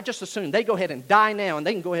 I just assume they go ahead and die now and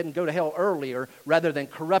they can go ahead and go to hell earlier rather than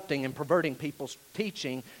corrupting and perverting people's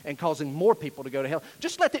teaching and causing more people to go to hell.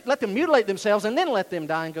 Just let them mutilate themselves and then let them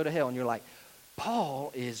die and go to hell. And you're like,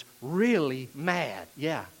 Paul is really mad.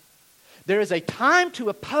 Yeah. There is a time to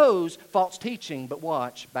oppose false teaching, but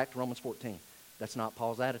watch, back to Romans 14. That's not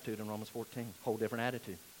Paul's attitude in Romans 14. Whole different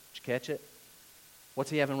attitude. Did you catch it? What's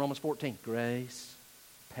he have in Romans 14? Grace,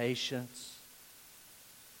 patience.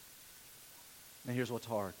 Now here's what's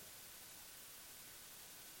hard.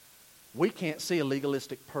 We can't see a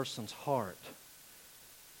legalistic person's heart.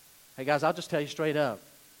 Hey guys, I'll just tell you straight up.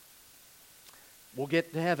 We'll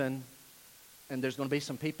get to heaven and there's going to be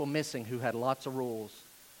some people missing who had lots of rules.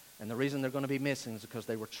 And the reason they're going to be missing is because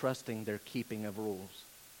they were trusting their keeping of rules.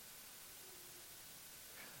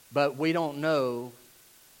 But we don't know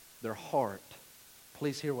their heart.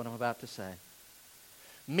 Please hear what I'm about to say.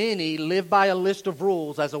 Many live by a list of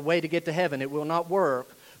rules as a way to get to heaven. It will not work.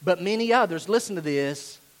 But many others, listen to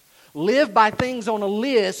this, live by things on a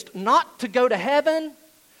list not to go to heaven,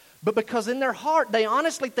 but because in their heart they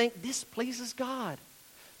honestly think this pleases God.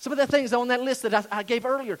 Some of the things on that list that I gave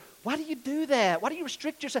earlier, why do you do that? Why do you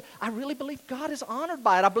restrict yourself? I really believe God is honored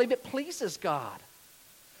by it. I believe it pleases God.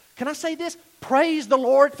 Can I say this? Praise the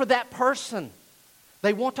Lord for that person.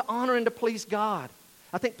 They want to honor and to please God.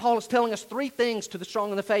 I think Paul is telling us 3 things to the strong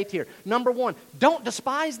in the faith here. Number 1, don't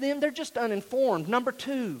despise them. They're just uninformed. Number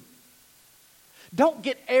 2, don't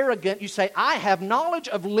get arrogant. You say, I have knowledge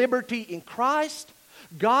of liberty in Christ.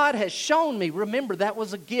 God has shown me. Remember, that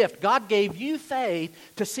was a gift. God gave you faith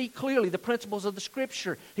to see clearly the principles of the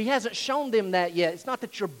Scripture. He hasn't shown them that yet. It's not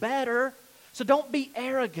that you're better. So don't be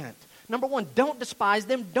arrogant. Number 1, don't despise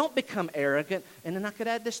them. Don't become arrogant. And then I could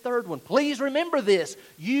add this 3rd one. Please remember this.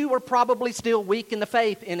 You are probably still weak in the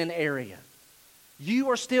faith in an area. You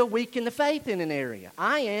are still weak in the faith in an area.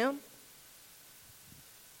 I am.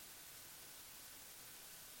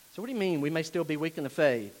 So what do you mean we may still be weak in the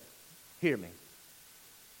faith? Hear me.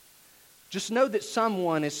 Just know that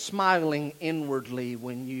someone is smiling inwardly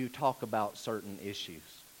when you talk about certain issues.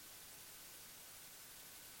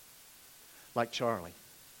 Like Charlie.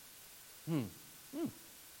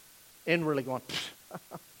 Inwardly going,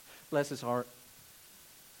 bless his heart.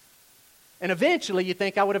 And eventually you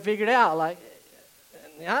think I would have figured out, like,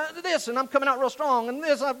 this, and I'm coming out real strong, and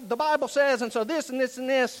this, the Bible says, and so this, and this, and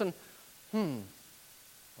this, and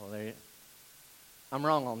well, I'm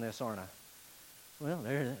wrong on this, aren't I? Well,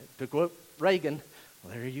 there, to quote Reagan,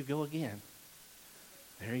 well, there you go again.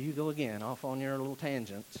 There you go again, off on your little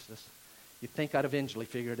tangents. You'd think I'd eventually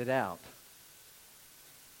figured it out.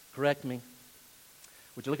 Correct me.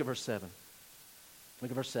 Would you look at verse 7?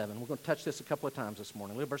 Look at verse 7. We're going to touch this a couple of times this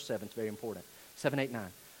morning. Look at verse 7. It's very important. 7, 8, 9.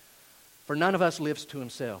 For none of us lives to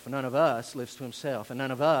himself, and none of us lives to himself, and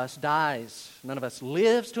none of us dies. None of us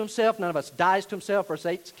lives to himself, none of us dies to himself. Verse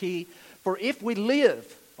 8's key. For if we live,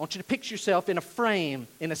 I want you to picture yourself in a frame,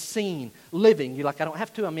 in a scene, living. You're like, I don't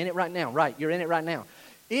have to, I'm in it right now. Right, you're in it right now.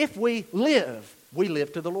 If we live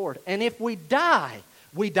to the Lord. And if we die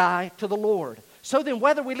to the Lord. So then,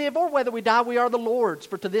 whether we live or whether we die, we are the Lord's.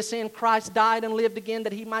 For to this end Christ died and lived again,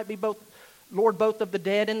 that he might be both Lord both of the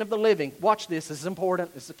dead and of the living. Watch this. This is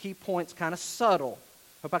important. This is a key point. It's kind of subtle.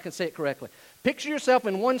 Hope I can say it correctly. Picture yourself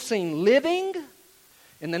in one scene living.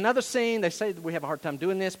 In another scene, they say that we have a hard time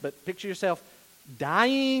doing this, but picture yourself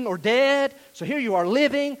dying or dead. So here you are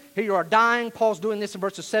living. Here you are dying. Paul's doing this in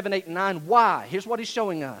verses 7, 8, and 9. Why? Here's what he's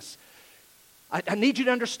showing us. I need you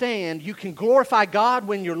to understand you can glorify God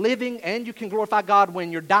when you're living, and you can glorify God when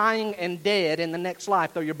you're dying and dead in the next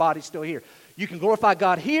life, though your body's still here. You can glorify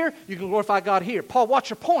God here, you can glorify God here. Paul, what's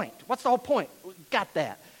your point? What's the whole point? Got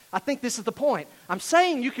that. I think this is the point. I'm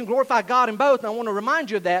saying you can glorify God in both, and I want to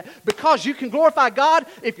remind you of that, because you can glorify God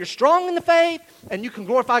if you're strong in the faith, and you can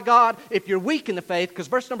glorify God if you're weak in the faith, because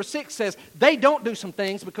verse number 6 says they don't do some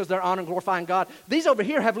things because they're honoring and glorifying God. These over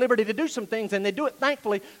here have liberty to do some things, and they do it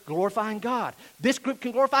thankfully, glorifying God. This group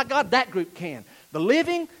can glorify God, that group can. The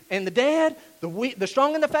living and the dead, the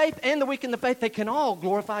strong in the faith and the weak in the faith, they can all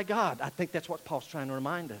glorify God. I think that's what Paul's trying to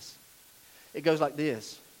remind us. It goes like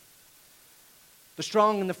this. The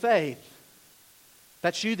strong in the faith,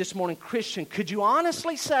 that's you this morning, Christian. Could you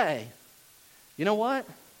honestly say, you know what?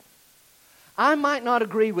 I might not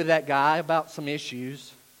agree with that guy about some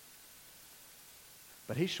issues,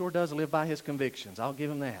 but he sure does live by his convictions. I'll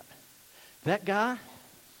give him that. That guy,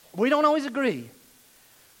 we don't always agree.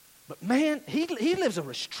 But man, he lives a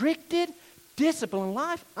restricted, disciplined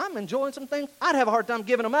life. I'm enjoying some things. I'd have a hard time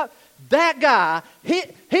giving them up. That guy,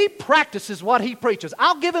 he practices what he preaches.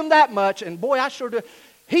 I'll give him that much, and boy, I sure do.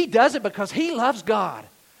 He does it because he loves God.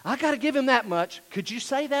 I got to give him that much. Could you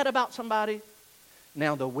say that about somebody?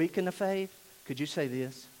 Now, the weak in the faith, could you say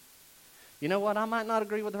this? You know what? I might not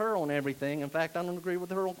agree with her on everything. In fact, I don't agree with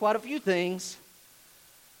her on quite a few things.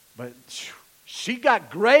 But she got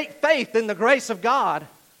great faith in the grace of God.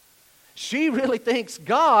 She really thinks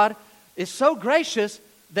God is so gracious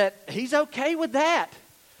that he's okay with that.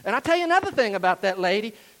 And I tell you another thing about that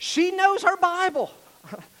lady. She knows her Bible.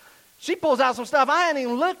 She pulls out some stuff I hadn't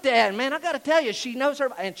even looked at. And man, I got to tell you, she knows her,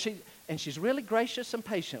 and she's really gracious and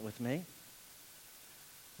patient with me.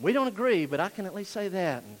 We don't agree, but I can at least say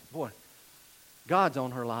that. And boy, God's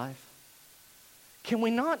on her life. Can we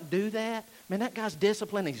not do that? Man, that guy's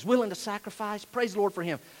disciplined. He's willing to sacrifice. Praise the Lord for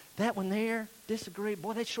him. That one there, disagree.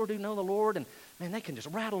 Boy, they sure do know the Lord. And man, they can just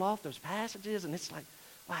rattle off those passages. And it's like,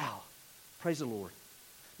 wow, praise the Lord.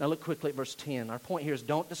 Now look quickly at verse 10. Our point here is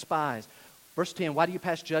don't despise. Verse 10, why do you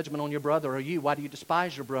pass judgment on your brother, or you? Why do you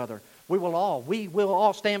despise your brother? We will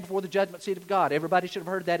all stand before the judgment seat of God. Everybody should have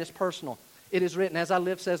heard that. It's personal. It is written, as I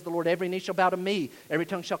live, says the Lord, every knee shall bow to me, every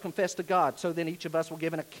tongue shall confess to God. So then each of us will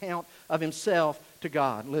give an account of himself to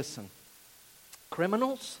God. Listen,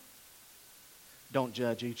 criminals, don't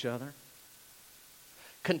judge each other.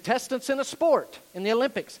 Contestants in a sport, in the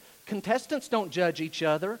Olympics, contestants don't judge each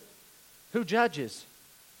other. Who judges?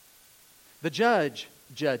 The judge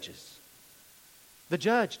judges. The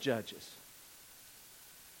judge judges.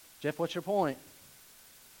 Jeff, what's your point?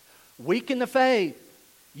 Weak in the faith.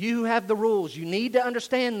 You who have the rules, you need to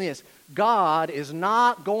understand this. God is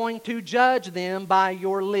not going to judge them by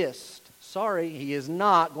your list. Sorry, He is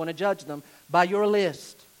not going to judge them by your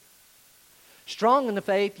list. Strong in the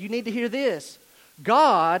faith, you need to hear this.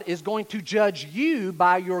 God is going to judge you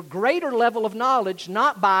by your greater level of knowledge,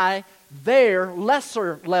 not by their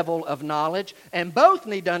lesser level of knowledge. And both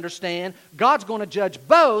need to understand God's going to judge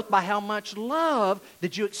both by how much love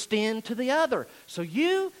did you extend to the other. So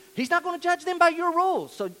He's not going to judge them by your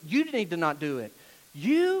rules. So you need to not do it.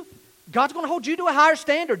 God's going to hold you to a higher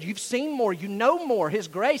standard. You've seen more. You know more. His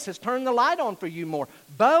grace has turned the light on for you more.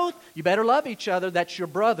 Both, you better love each other. That's your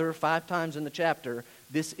brother 5 times in the chapter.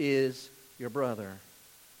 This is your brother.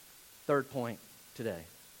 Third point today.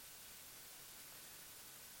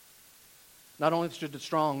 Not only should the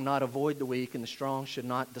strong not avoid the weak, and the strong should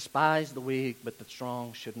not despise the weak, but the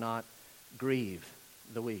strong should not grieve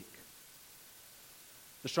the weak.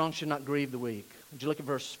 The strong should not grieve the weak. Would you look at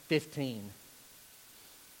verse 15?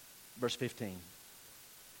 Verse 15.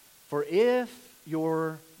 For if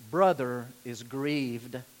your brother is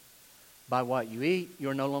grieved by what you eat,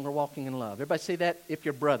 you're no longer walking in love. Everybody see that? If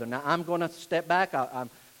your brother. Now, I'm going to step back.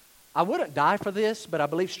 I wouldn't die for this, but I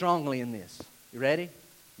believe strongly in this. You ready?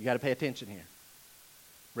 You got to pay attention here.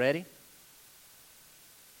 Ready?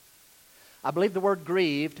 I believe the word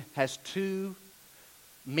grieved has 2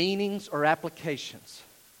 meanings or applications.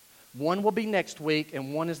 One will be next week,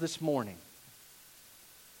 and one is this morning.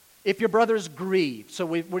 If your brother is grieved, so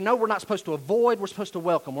we know we're not supposed to avoid, we're supposed to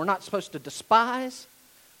welcome. We're not supposed to despise.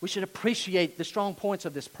 We should appreciate the strong points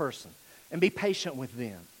of this person and be patient with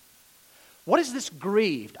them. What is this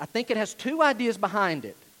grieved? I think it has 2 ideas behind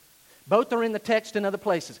it. Both are in the text in other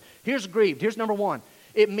places. Here's grieved. Here's number 1.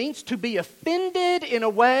 It means to be offended in a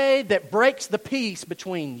way that breaks the peace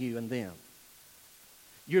between you and them.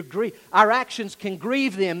 Our actions can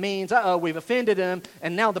grieve them means, we've offended them,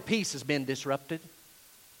 and now the peace has been disrupted.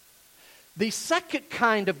 The second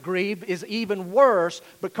kind of grieved is even worse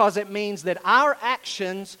because it means that our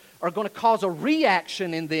actions are going to cause a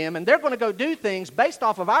reaction in them, and they're going to go do things based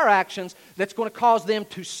off of our actions that's going to cause them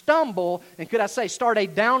to stumble, and could I say start a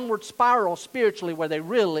downward spiral spiritually where they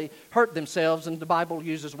really hurt themselves, and the Bible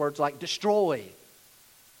uses words like destroy.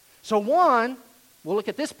 So one, we'll look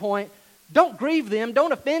at this point, don't grieve them,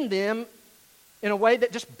 don't offend them in a way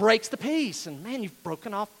that just breaks the peace. And man, you've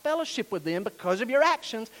broken off fellowship with them because of your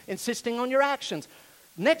actions, insisting on your actions.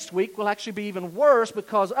 Next week will actually be even worse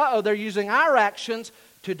because, they're using our actions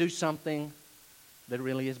to do something that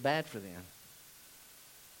really is bad for them.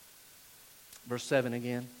 Verse 7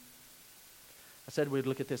 again. I said we'd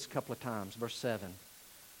look at this a couple of times. Verse 7.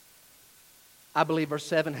 I believe verse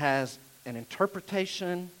 7 has an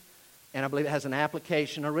interpretation, and I believe it has an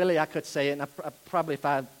application, or really I could say it, and I probably if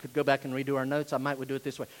I could go back and redo our notes, I might would do it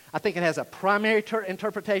this way. I think it has a primary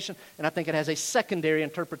interpretation, and I think it has a secondary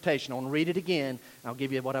interpretation. I want to read it again, and I'll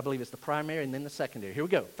give you what I believe is the primary and then the secondary. Here we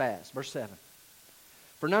go, fast. Verse 7.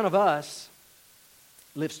 For none of us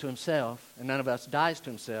lives to himself, and none of us dies to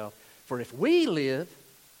himself. For if we live,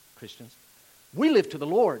 Christians, we live to the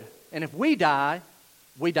Lord. And if we die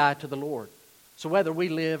to the Lord. So whether we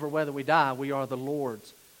live or whether we die, we are the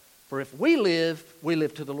Lord's. For if we live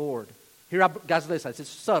to the Lord. Here, guys, listen, it's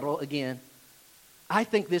subtle again. I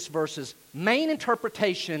think this verse's main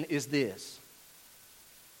interpretation is this.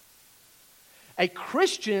 A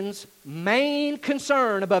Christian's main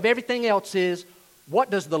concern above everything else is, what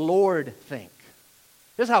does the Lord think?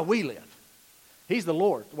 This is how we live. He's the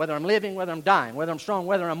Lord. Whether I'm living, whether I'm dying, whether I'm strong,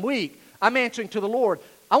 whether I'm weak, I'm answering to the Lord.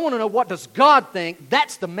 I want to know, what does God think?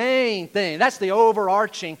 That's the main thing. That's the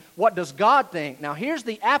overarching, what does God think? Now here's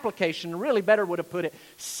the application, really better would have put it,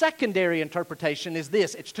 secondary interpretation is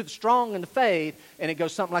this. It's to the strong in the faith, and it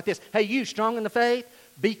goes something like this. Hey, you strong in the faith,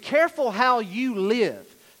 be careful how you live.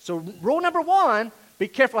 So rule number 1, be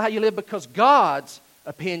careful how you live because God's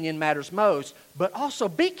opinion matters most. But also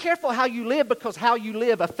be careful how you live because how you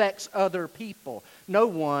live affects other people. No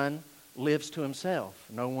one lives to himself.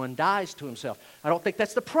 No one dies to himself. I don't think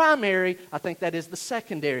that's the primary. I think that is the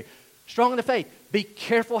secondary. Strong in the faith. Be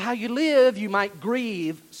careful how you live. You might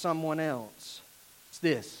grieve someone else. It's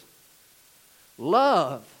this.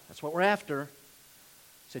 Love. That's what we're after.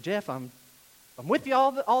 Say, Jeff, I'm with you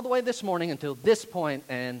all the way this morning until this point,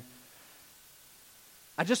 and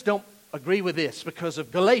I just don't agree with this because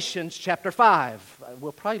of Galatians chapter 5.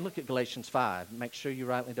 We'll probably look at Galatians 5. Make sure you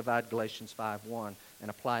rightly divide Galatians 5:1 and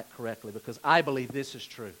apply it correctly because I believe this is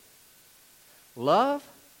true. Love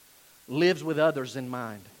lives with others in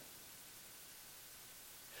mind.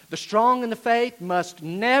 The strong in the faith must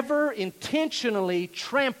never intentionally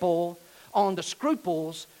trample on the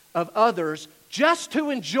scruples of others just to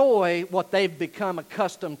enjoy what they've become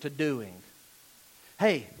accustomed to doing.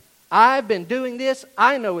 Hey, I've been doing this.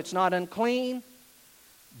 I know it's not unclean.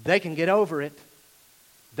 They can get over it.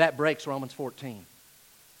 That breaks Romans 14.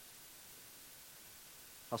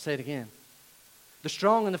 I'll say it again. The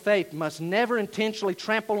strong in the faith must never intentionally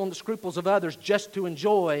trample on the scruples of others just to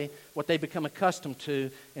enjoy what they become accustomed to.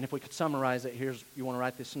 And if we could summarize it, you want to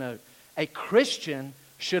write this note. A Christian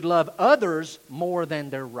should love others more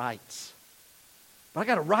than their rights. But I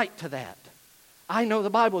got a right to that. I know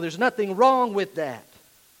the Bible. There's nothing wrong with that.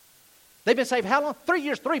 They've been saved how long? 3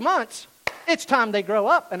 years, 3 months. It's time they grow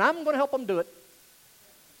up, and I'm going to help them do it.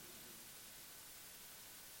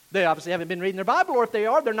 They obviously haven't been reading their Bible, or if they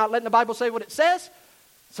are, they're not letting the Bible say what it says.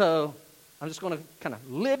 So I'm just going to kind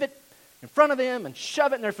of live it in front of them and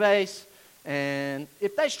shove it in their face. And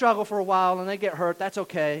if they struggle for a while and they get hurt, that's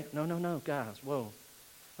okay. No, guys, whoa.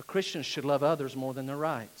 A Christian should love others more than their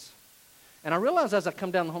rights. And I realize as I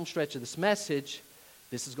come down the home stretch of this message,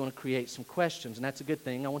 this is going to create some questions, and that's a good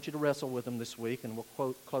thing. I want you to wrestle with them this week, and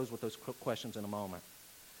we'll close with those questions in a moment.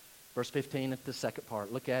 Verse 15 at the second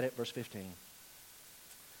part. Look at it, verse 15.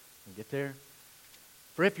 Get there.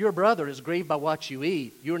 For if your brother is grieved by what you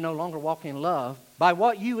eat, you are no longer walking in love. By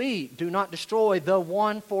what you eat, do not destroy the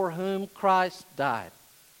one for whom Christ died.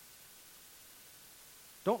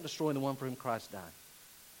 Don't destroy the one for whom Christ died.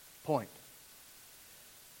 Point.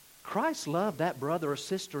 Christ loved that brother or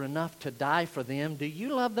sister enough to die for them. Do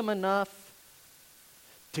you love them enough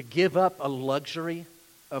to give up a luxury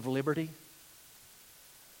of liberty?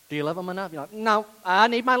 Do you love them enough? You're like, no, I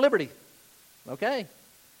need my liberty. Okay.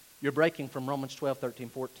 You're breaking from Romans 12, 13,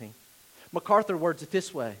 14. MacArthur words it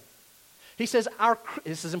this way. He says,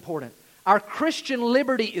 this is important, our Christian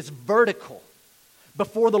liberty is vertical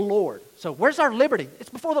before the Lord. So where's our liberty?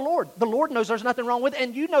 It's before the Lord. The Lord knows there's nothing wrong with it,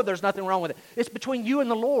 and you know there's nothing wrong with it. It's between you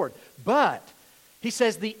and the Lord. But he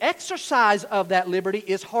says the exercise of that liberty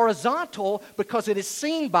is horizontal because it is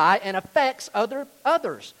seen by and affects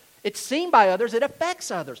others. It's seen by others, it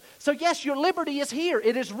affects others. So yes, your liberty is here.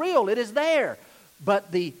 It is real. It is there.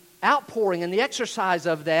 But the outpouring and the exercise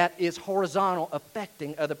of that is horizontal,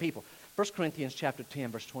 affecting other people. 1 Corinthians chapter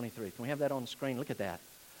 10, verse 23. Can we have that on the screen? Look at that.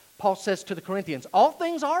 Paul says to the Corinthians, all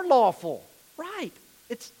things are lawful. Right.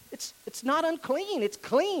 It's not unclean. It's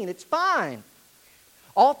clean. It's fine.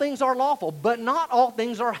 All things are lawful, but not all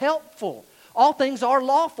things are helpful. All things are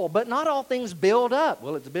lawful, but not all things build up.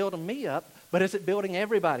 Well, it's building me up, but is it building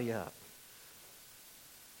everybody up?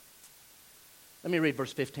 Let me read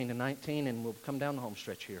verse 15 to 19, and we'll come down the home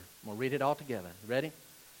stretch here. We'll read it all together. Ready?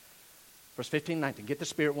 Verse 15 and 19. Get the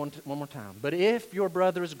Spirit one more time. But if your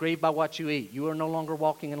brother is grieved by what you eat, you are no longer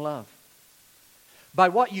walking in love. By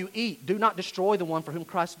what you eat, do not destroy the one for whom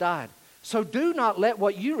Christ died. So do not let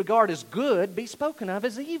what you regard as good be spoken of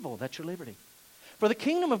as evil. That's your liberty. For the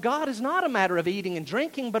kingdom of God is not a matter of eating and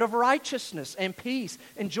drinking, but of righteousness and peace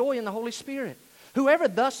and joy in the Holy Spirit. Whoever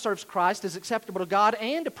thus serves Christ is acceptable to God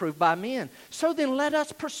and approved by men. So then let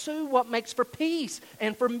us pursue what makes for peace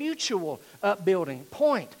and for mutual upbuilding.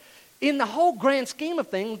 Point. In the whole grand scheme of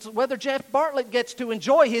things, whether Jeff Bartlett gets to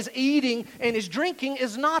enjoy his eating and his drinking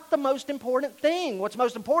is not the most important thing. What's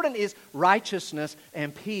most important is righteousness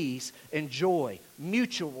and peace and joy.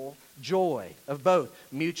 Mutual joy of both.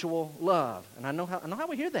 Mutual love. And I know how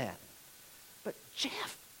we hear that. But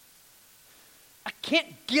Jeff, I can't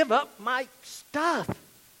give up my stuff.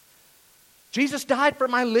 Jesus died for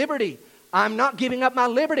my liberty. I'm not giving up my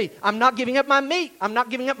liberty. I'm not giving up my meat. I'm not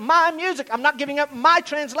giving up my music. I'm not giving up my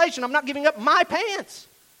translation. I'm not giving up my pants.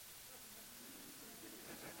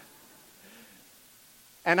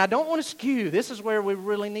 And I don't want to skew. This is where we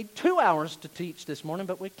really need 2 hours to teach this morning,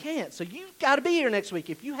 but we can't. So you've got to be here next week.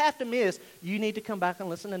 If you have to miss, you need to come back and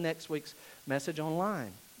listen to next week's message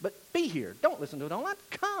online. But be here. Don't listen to it online.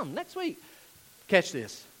 Come next week. Catch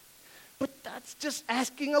this. But that's just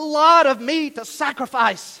asking a lot of me to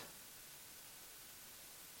sacrifice.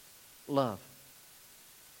 Love.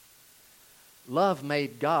 Love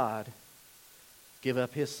made God give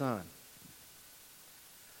up His Son.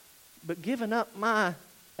 But giving up my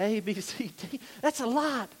A, B, C, D, that's a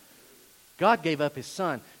lot. God gave up His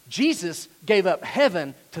Son. Jesus gave up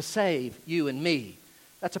heaven to save you and me.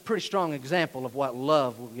 That's a pretty strong example of what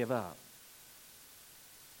love will give up.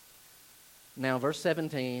 Now, verse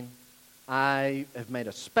 17, I have made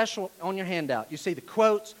a special on your handout. You see the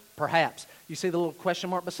quotes? Perhaps. You see the little question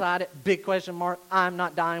mark beside it? Big question mark. I'm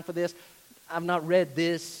not dying for this. I've not read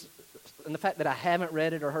this. And the fact that I haven't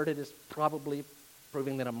read it or heard it is probably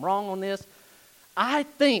proving that I'm wrong on this. I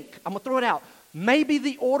think, I'm going to throw it out, maybe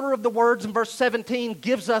the order of the words in verse 17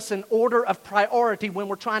 gives us an order of priority when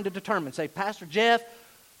we're trying to determine. Say, Pastor Jeff,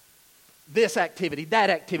 this activity, that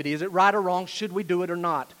activity, is it right or wrong? Should we do it or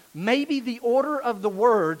not? Maybe the order of the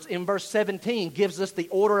words in verse 17 gives us the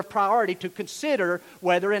order of priority to consider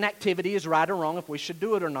whether an activity is right or wrong, if we should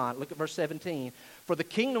do it or not. Look at verse 17. For the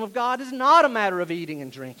kingdom of God is not a matter of eating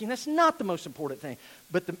and drinking. That's not the most important thing.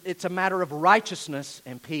 But it's a matter of righteousness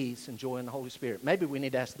and peace and joy in the Holy Spirit. Maybe we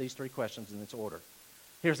need to ask these three questions in this order.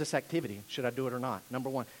 Here's this activity. Should I do it or not? Number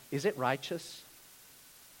one, is it righteous?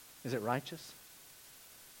 Is it righteous?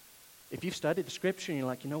 If you've studied the Scripture and you're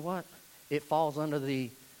like, you know what? It falls under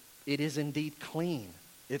it is indeed clean.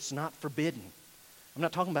 It's not forbidden. I'm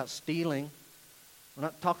not talking about stealing. We're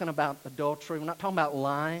not talking about adultery. We're not talking about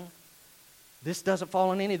lying. This doesn't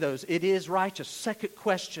fall in any of those. It is righteous. Second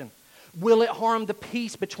question, will it harm the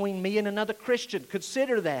peace between me and another Christian?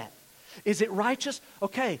 Consider that. Is it righteous?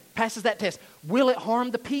 Okay, passes that test. Will it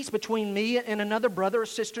harm the peace between me and another brother or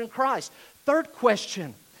sister in Christ? Third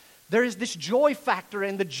question, there is this joy factor,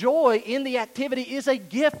 and the joy in the activity is a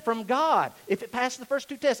gift from God. If it passes the first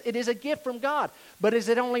two tests, it is a gift from God. But is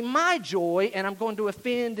it only my joy, and I'm going to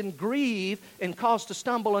offend and grieve and cause to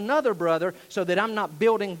stumble another brother so that I'm not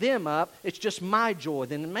building them up? It's just my joy.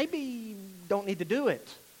 Then maybe you don't need to do it,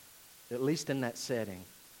 at least in that setting,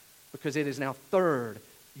 because it is now third.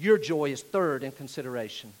 Your joy is third in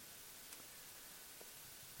consideration.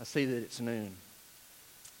 I see that it's noon.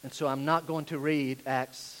 And so I'm not going to read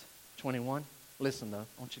Acts 21. Listen, though.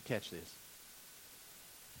 I want you to catch this.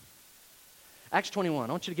 Acts 21.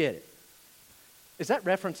 I want you to get it. Is that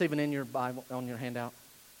reference even in your Bible, on your handout?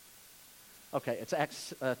 Okay, it's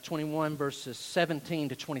Acts 21, verses 17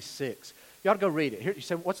 to 26. You ought to go read it. Here, you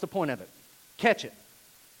say, what's the point of it? Catch it.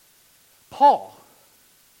 Paul,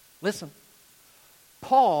 listen.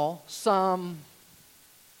 Paul, some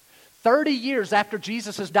 30 years after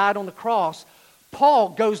Jesus has died on the cross, Paul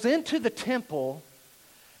goes into the temple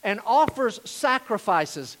and offers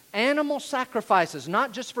sacrifices, animal sacrifices,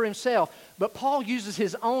 not just for himself, but Paul uses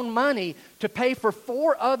his own money to pay for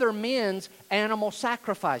 4 other men's animal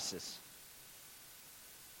sacrifices.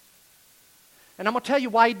 And I'm going to tell you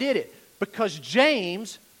why he did it. Because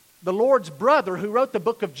James, the Lord's brother who wrote the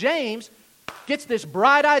book of James, gets this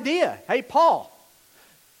bright idea. Hey, Paul,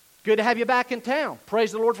 good to have you back in town.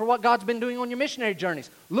 Praise the Lord for what God's been doing on your missionary journeys.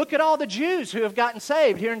 Look at all the Jews who have gotten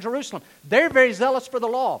saved here in Jerusalem. They're very zealous for the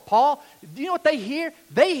law. Paul, do you know what they hear?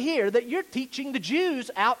 They hear that you're teaching the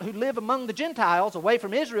Jews out who live among the Gentiles away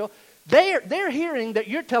from Israel. They're hearing that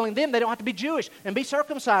you're telling them they don't have to be Jewish and be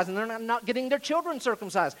circumcised, and they're not getting their children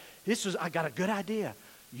circumcised. I got a good idea.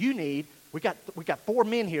 We got 4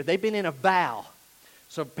 men here. They've been in a vow.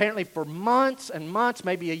 So apparently for months and months,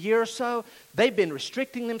 maybe a year or so, they've been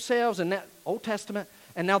restricting themselves in that Old Testament.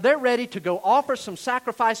 And now they're ready to go offer some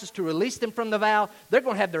sacrifices to release them from the vow. They're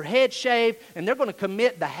going to have their head shaved, and they're going to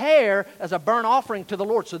commit the hair as a burnt offering to the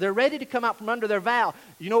Lord. So they're ready to come out from under their vow.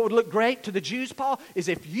 You know what would look great to the Jews, Paul? Is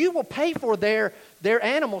if you will pay for their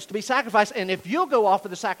animals to be sacrificed, and if you'll go offer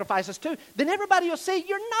the sacrifices too, then everybody will see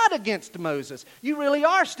you're not against Moses. You really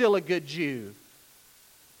are still a good Jew.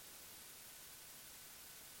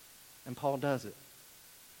 And Paul does it.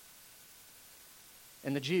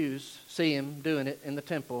 And the Jews see him doing it in the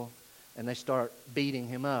temple, and they start beating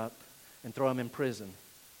him up and throw him in prison.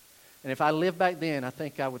 And if I lived back then, I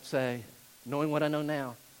think I would say, knowing what I know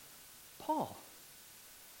now, Paul,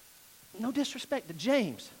 no disrespect to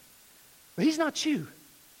James, but he's not you.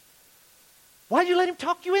 Why did you let him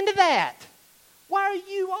talk you into that? Why are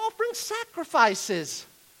you offering sacrifices?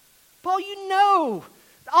 Paul, you know,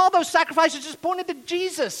 all those sacrifices just pointed to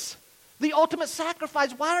Jesus. The ultimate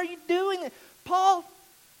sacrifice. Why are you doing it? Paul,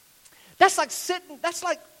 that's like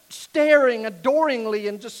staring adoringly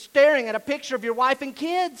and just staring at a picture of your wife and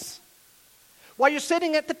kids while you're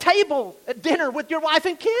sitting at the table at dinner with your wife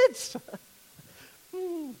and kids.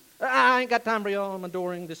 I ain't got time for y'all. I'm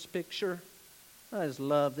adoring this picture. I just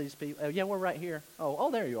love these people. Yeah, we're right here.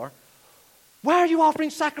 Oh, there you are. Why are you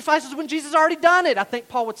offering sacrifices when Jesus has already done it? I think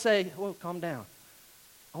Paul would say, well, calm down.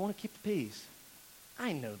 I want to keep the peace.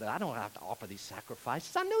 I know that I don't have to offer these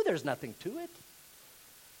sacrifices. I know there's nothing to it.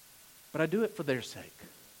 But I do it for their sake.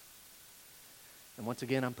 And once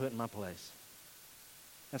again, I'm put in my place.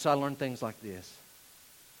 And so I learned things like this.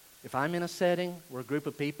 If I'm in a setting where a group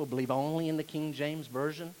of people believe only in the King James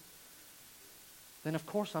Version, then of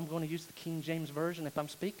course I'm going to use the King James Version if I'm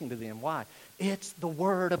speaking to them. Why? It's the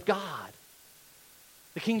Word of God.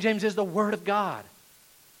 The King James is the Word of God.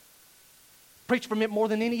 Preach from it more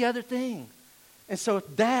than any other thing. And so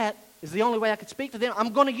if that is the only way I could speak to them,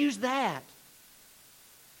 I'm going to use that.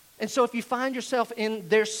 And so if you find yourself in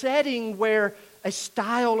their setting where a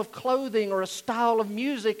style of clothing or a style of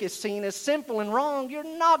music is seen as sinful and wrong,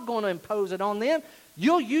 you're not going to impose it on them.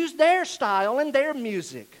 You'll use their style and their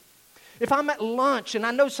music. If I'm at lunch and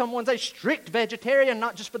I know someone's a strict vegetarian,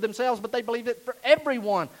 not just for themselves, but they believe it for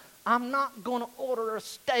everyone, I'm not going to order a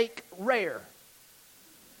steak rare.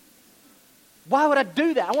 Why would I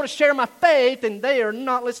do that? I want to share my faith, and they are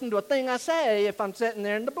not listening to a thing I say if I'm sitting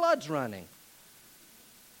there and the blood's running.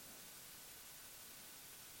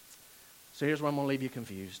 So here's where I'm going to leave you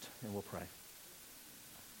confused, and we'll pray.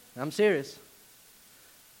 I'm serious.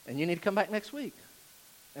 And you need to come back next week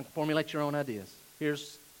and formulate your own ideas.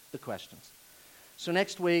 Here's the questions. So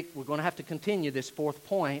next week, we're going to have to continue this fourth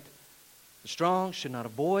point. The strong should not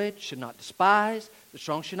avoid, should not despise. The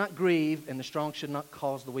strong should not grieve, and the strong should not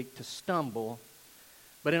cause the weak to stumble.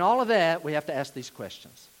 But in all of that, we have to ask these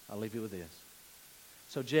questions. I'll leave you with this.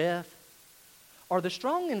 So, Jeff, are the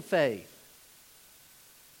strong in faith,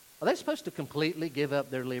 are they supposed to completely give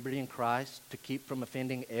up their liberty in Christ to keep from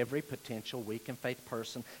offending every potential weak in faith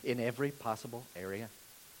person in every possible area?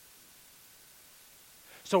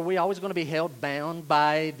 So are we always going to be held bound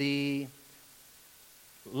by the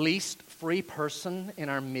least free person in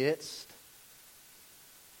our midst?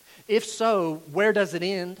 If so, where does it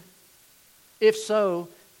end? If so,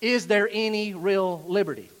 is there any real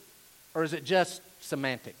liberty? Or is it just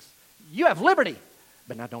semantics? You have liberty,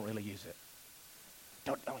 but now don't really use it.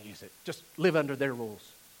 Don't use it. Just live under their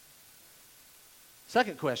rules.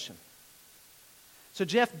 Second question. So,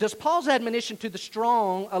 Jeff, does Paul's admonition to the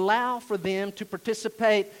strong allow for them to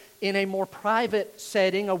participate in a more private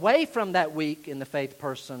setting away from that weak in the faith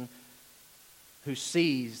person who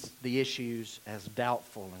sees the issues as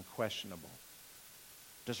doubtful and questionable?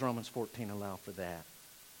 Does Romans 14 allow for that?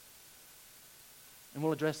 And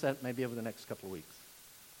we'll address that maybe over the next couple of weeks.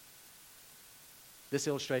 This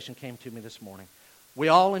illustration came to me this morning. We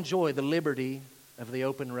all enjoy the liberty of the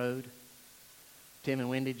open road. Tim and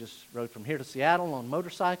Wendy just rode from here to Seattle on a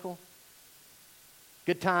motorcycle.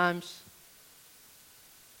 Good times.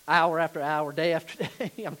 Hour after hour, day after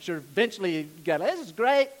day. I'm sure eventually you got, this is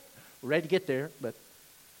great. We're ready to get there, but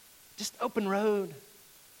just open road.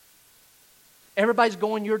 Everybody's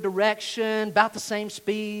going your direction, about the same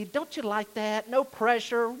speed. Don't you like that? No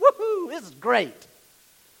pressure. Woohoo! This is great.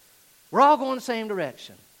 We're all going the same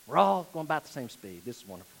direction. We're all going about the same speed. This is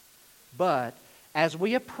wonderful. But as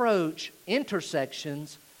we approach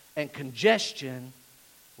intersections and congestion,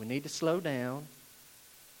 we need to slow down,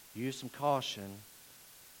 use some caution,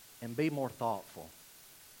 and be more thoughtful.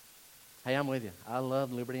 Hey, I'm with you. I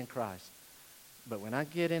love liberty in Christ. But when I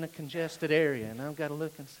get in a congested area and I've got to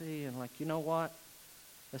look and see and like, you know what?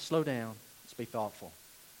 Let's slow down. Let's be thoughtful.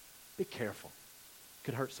 Be careful.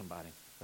 Could hurt somebody.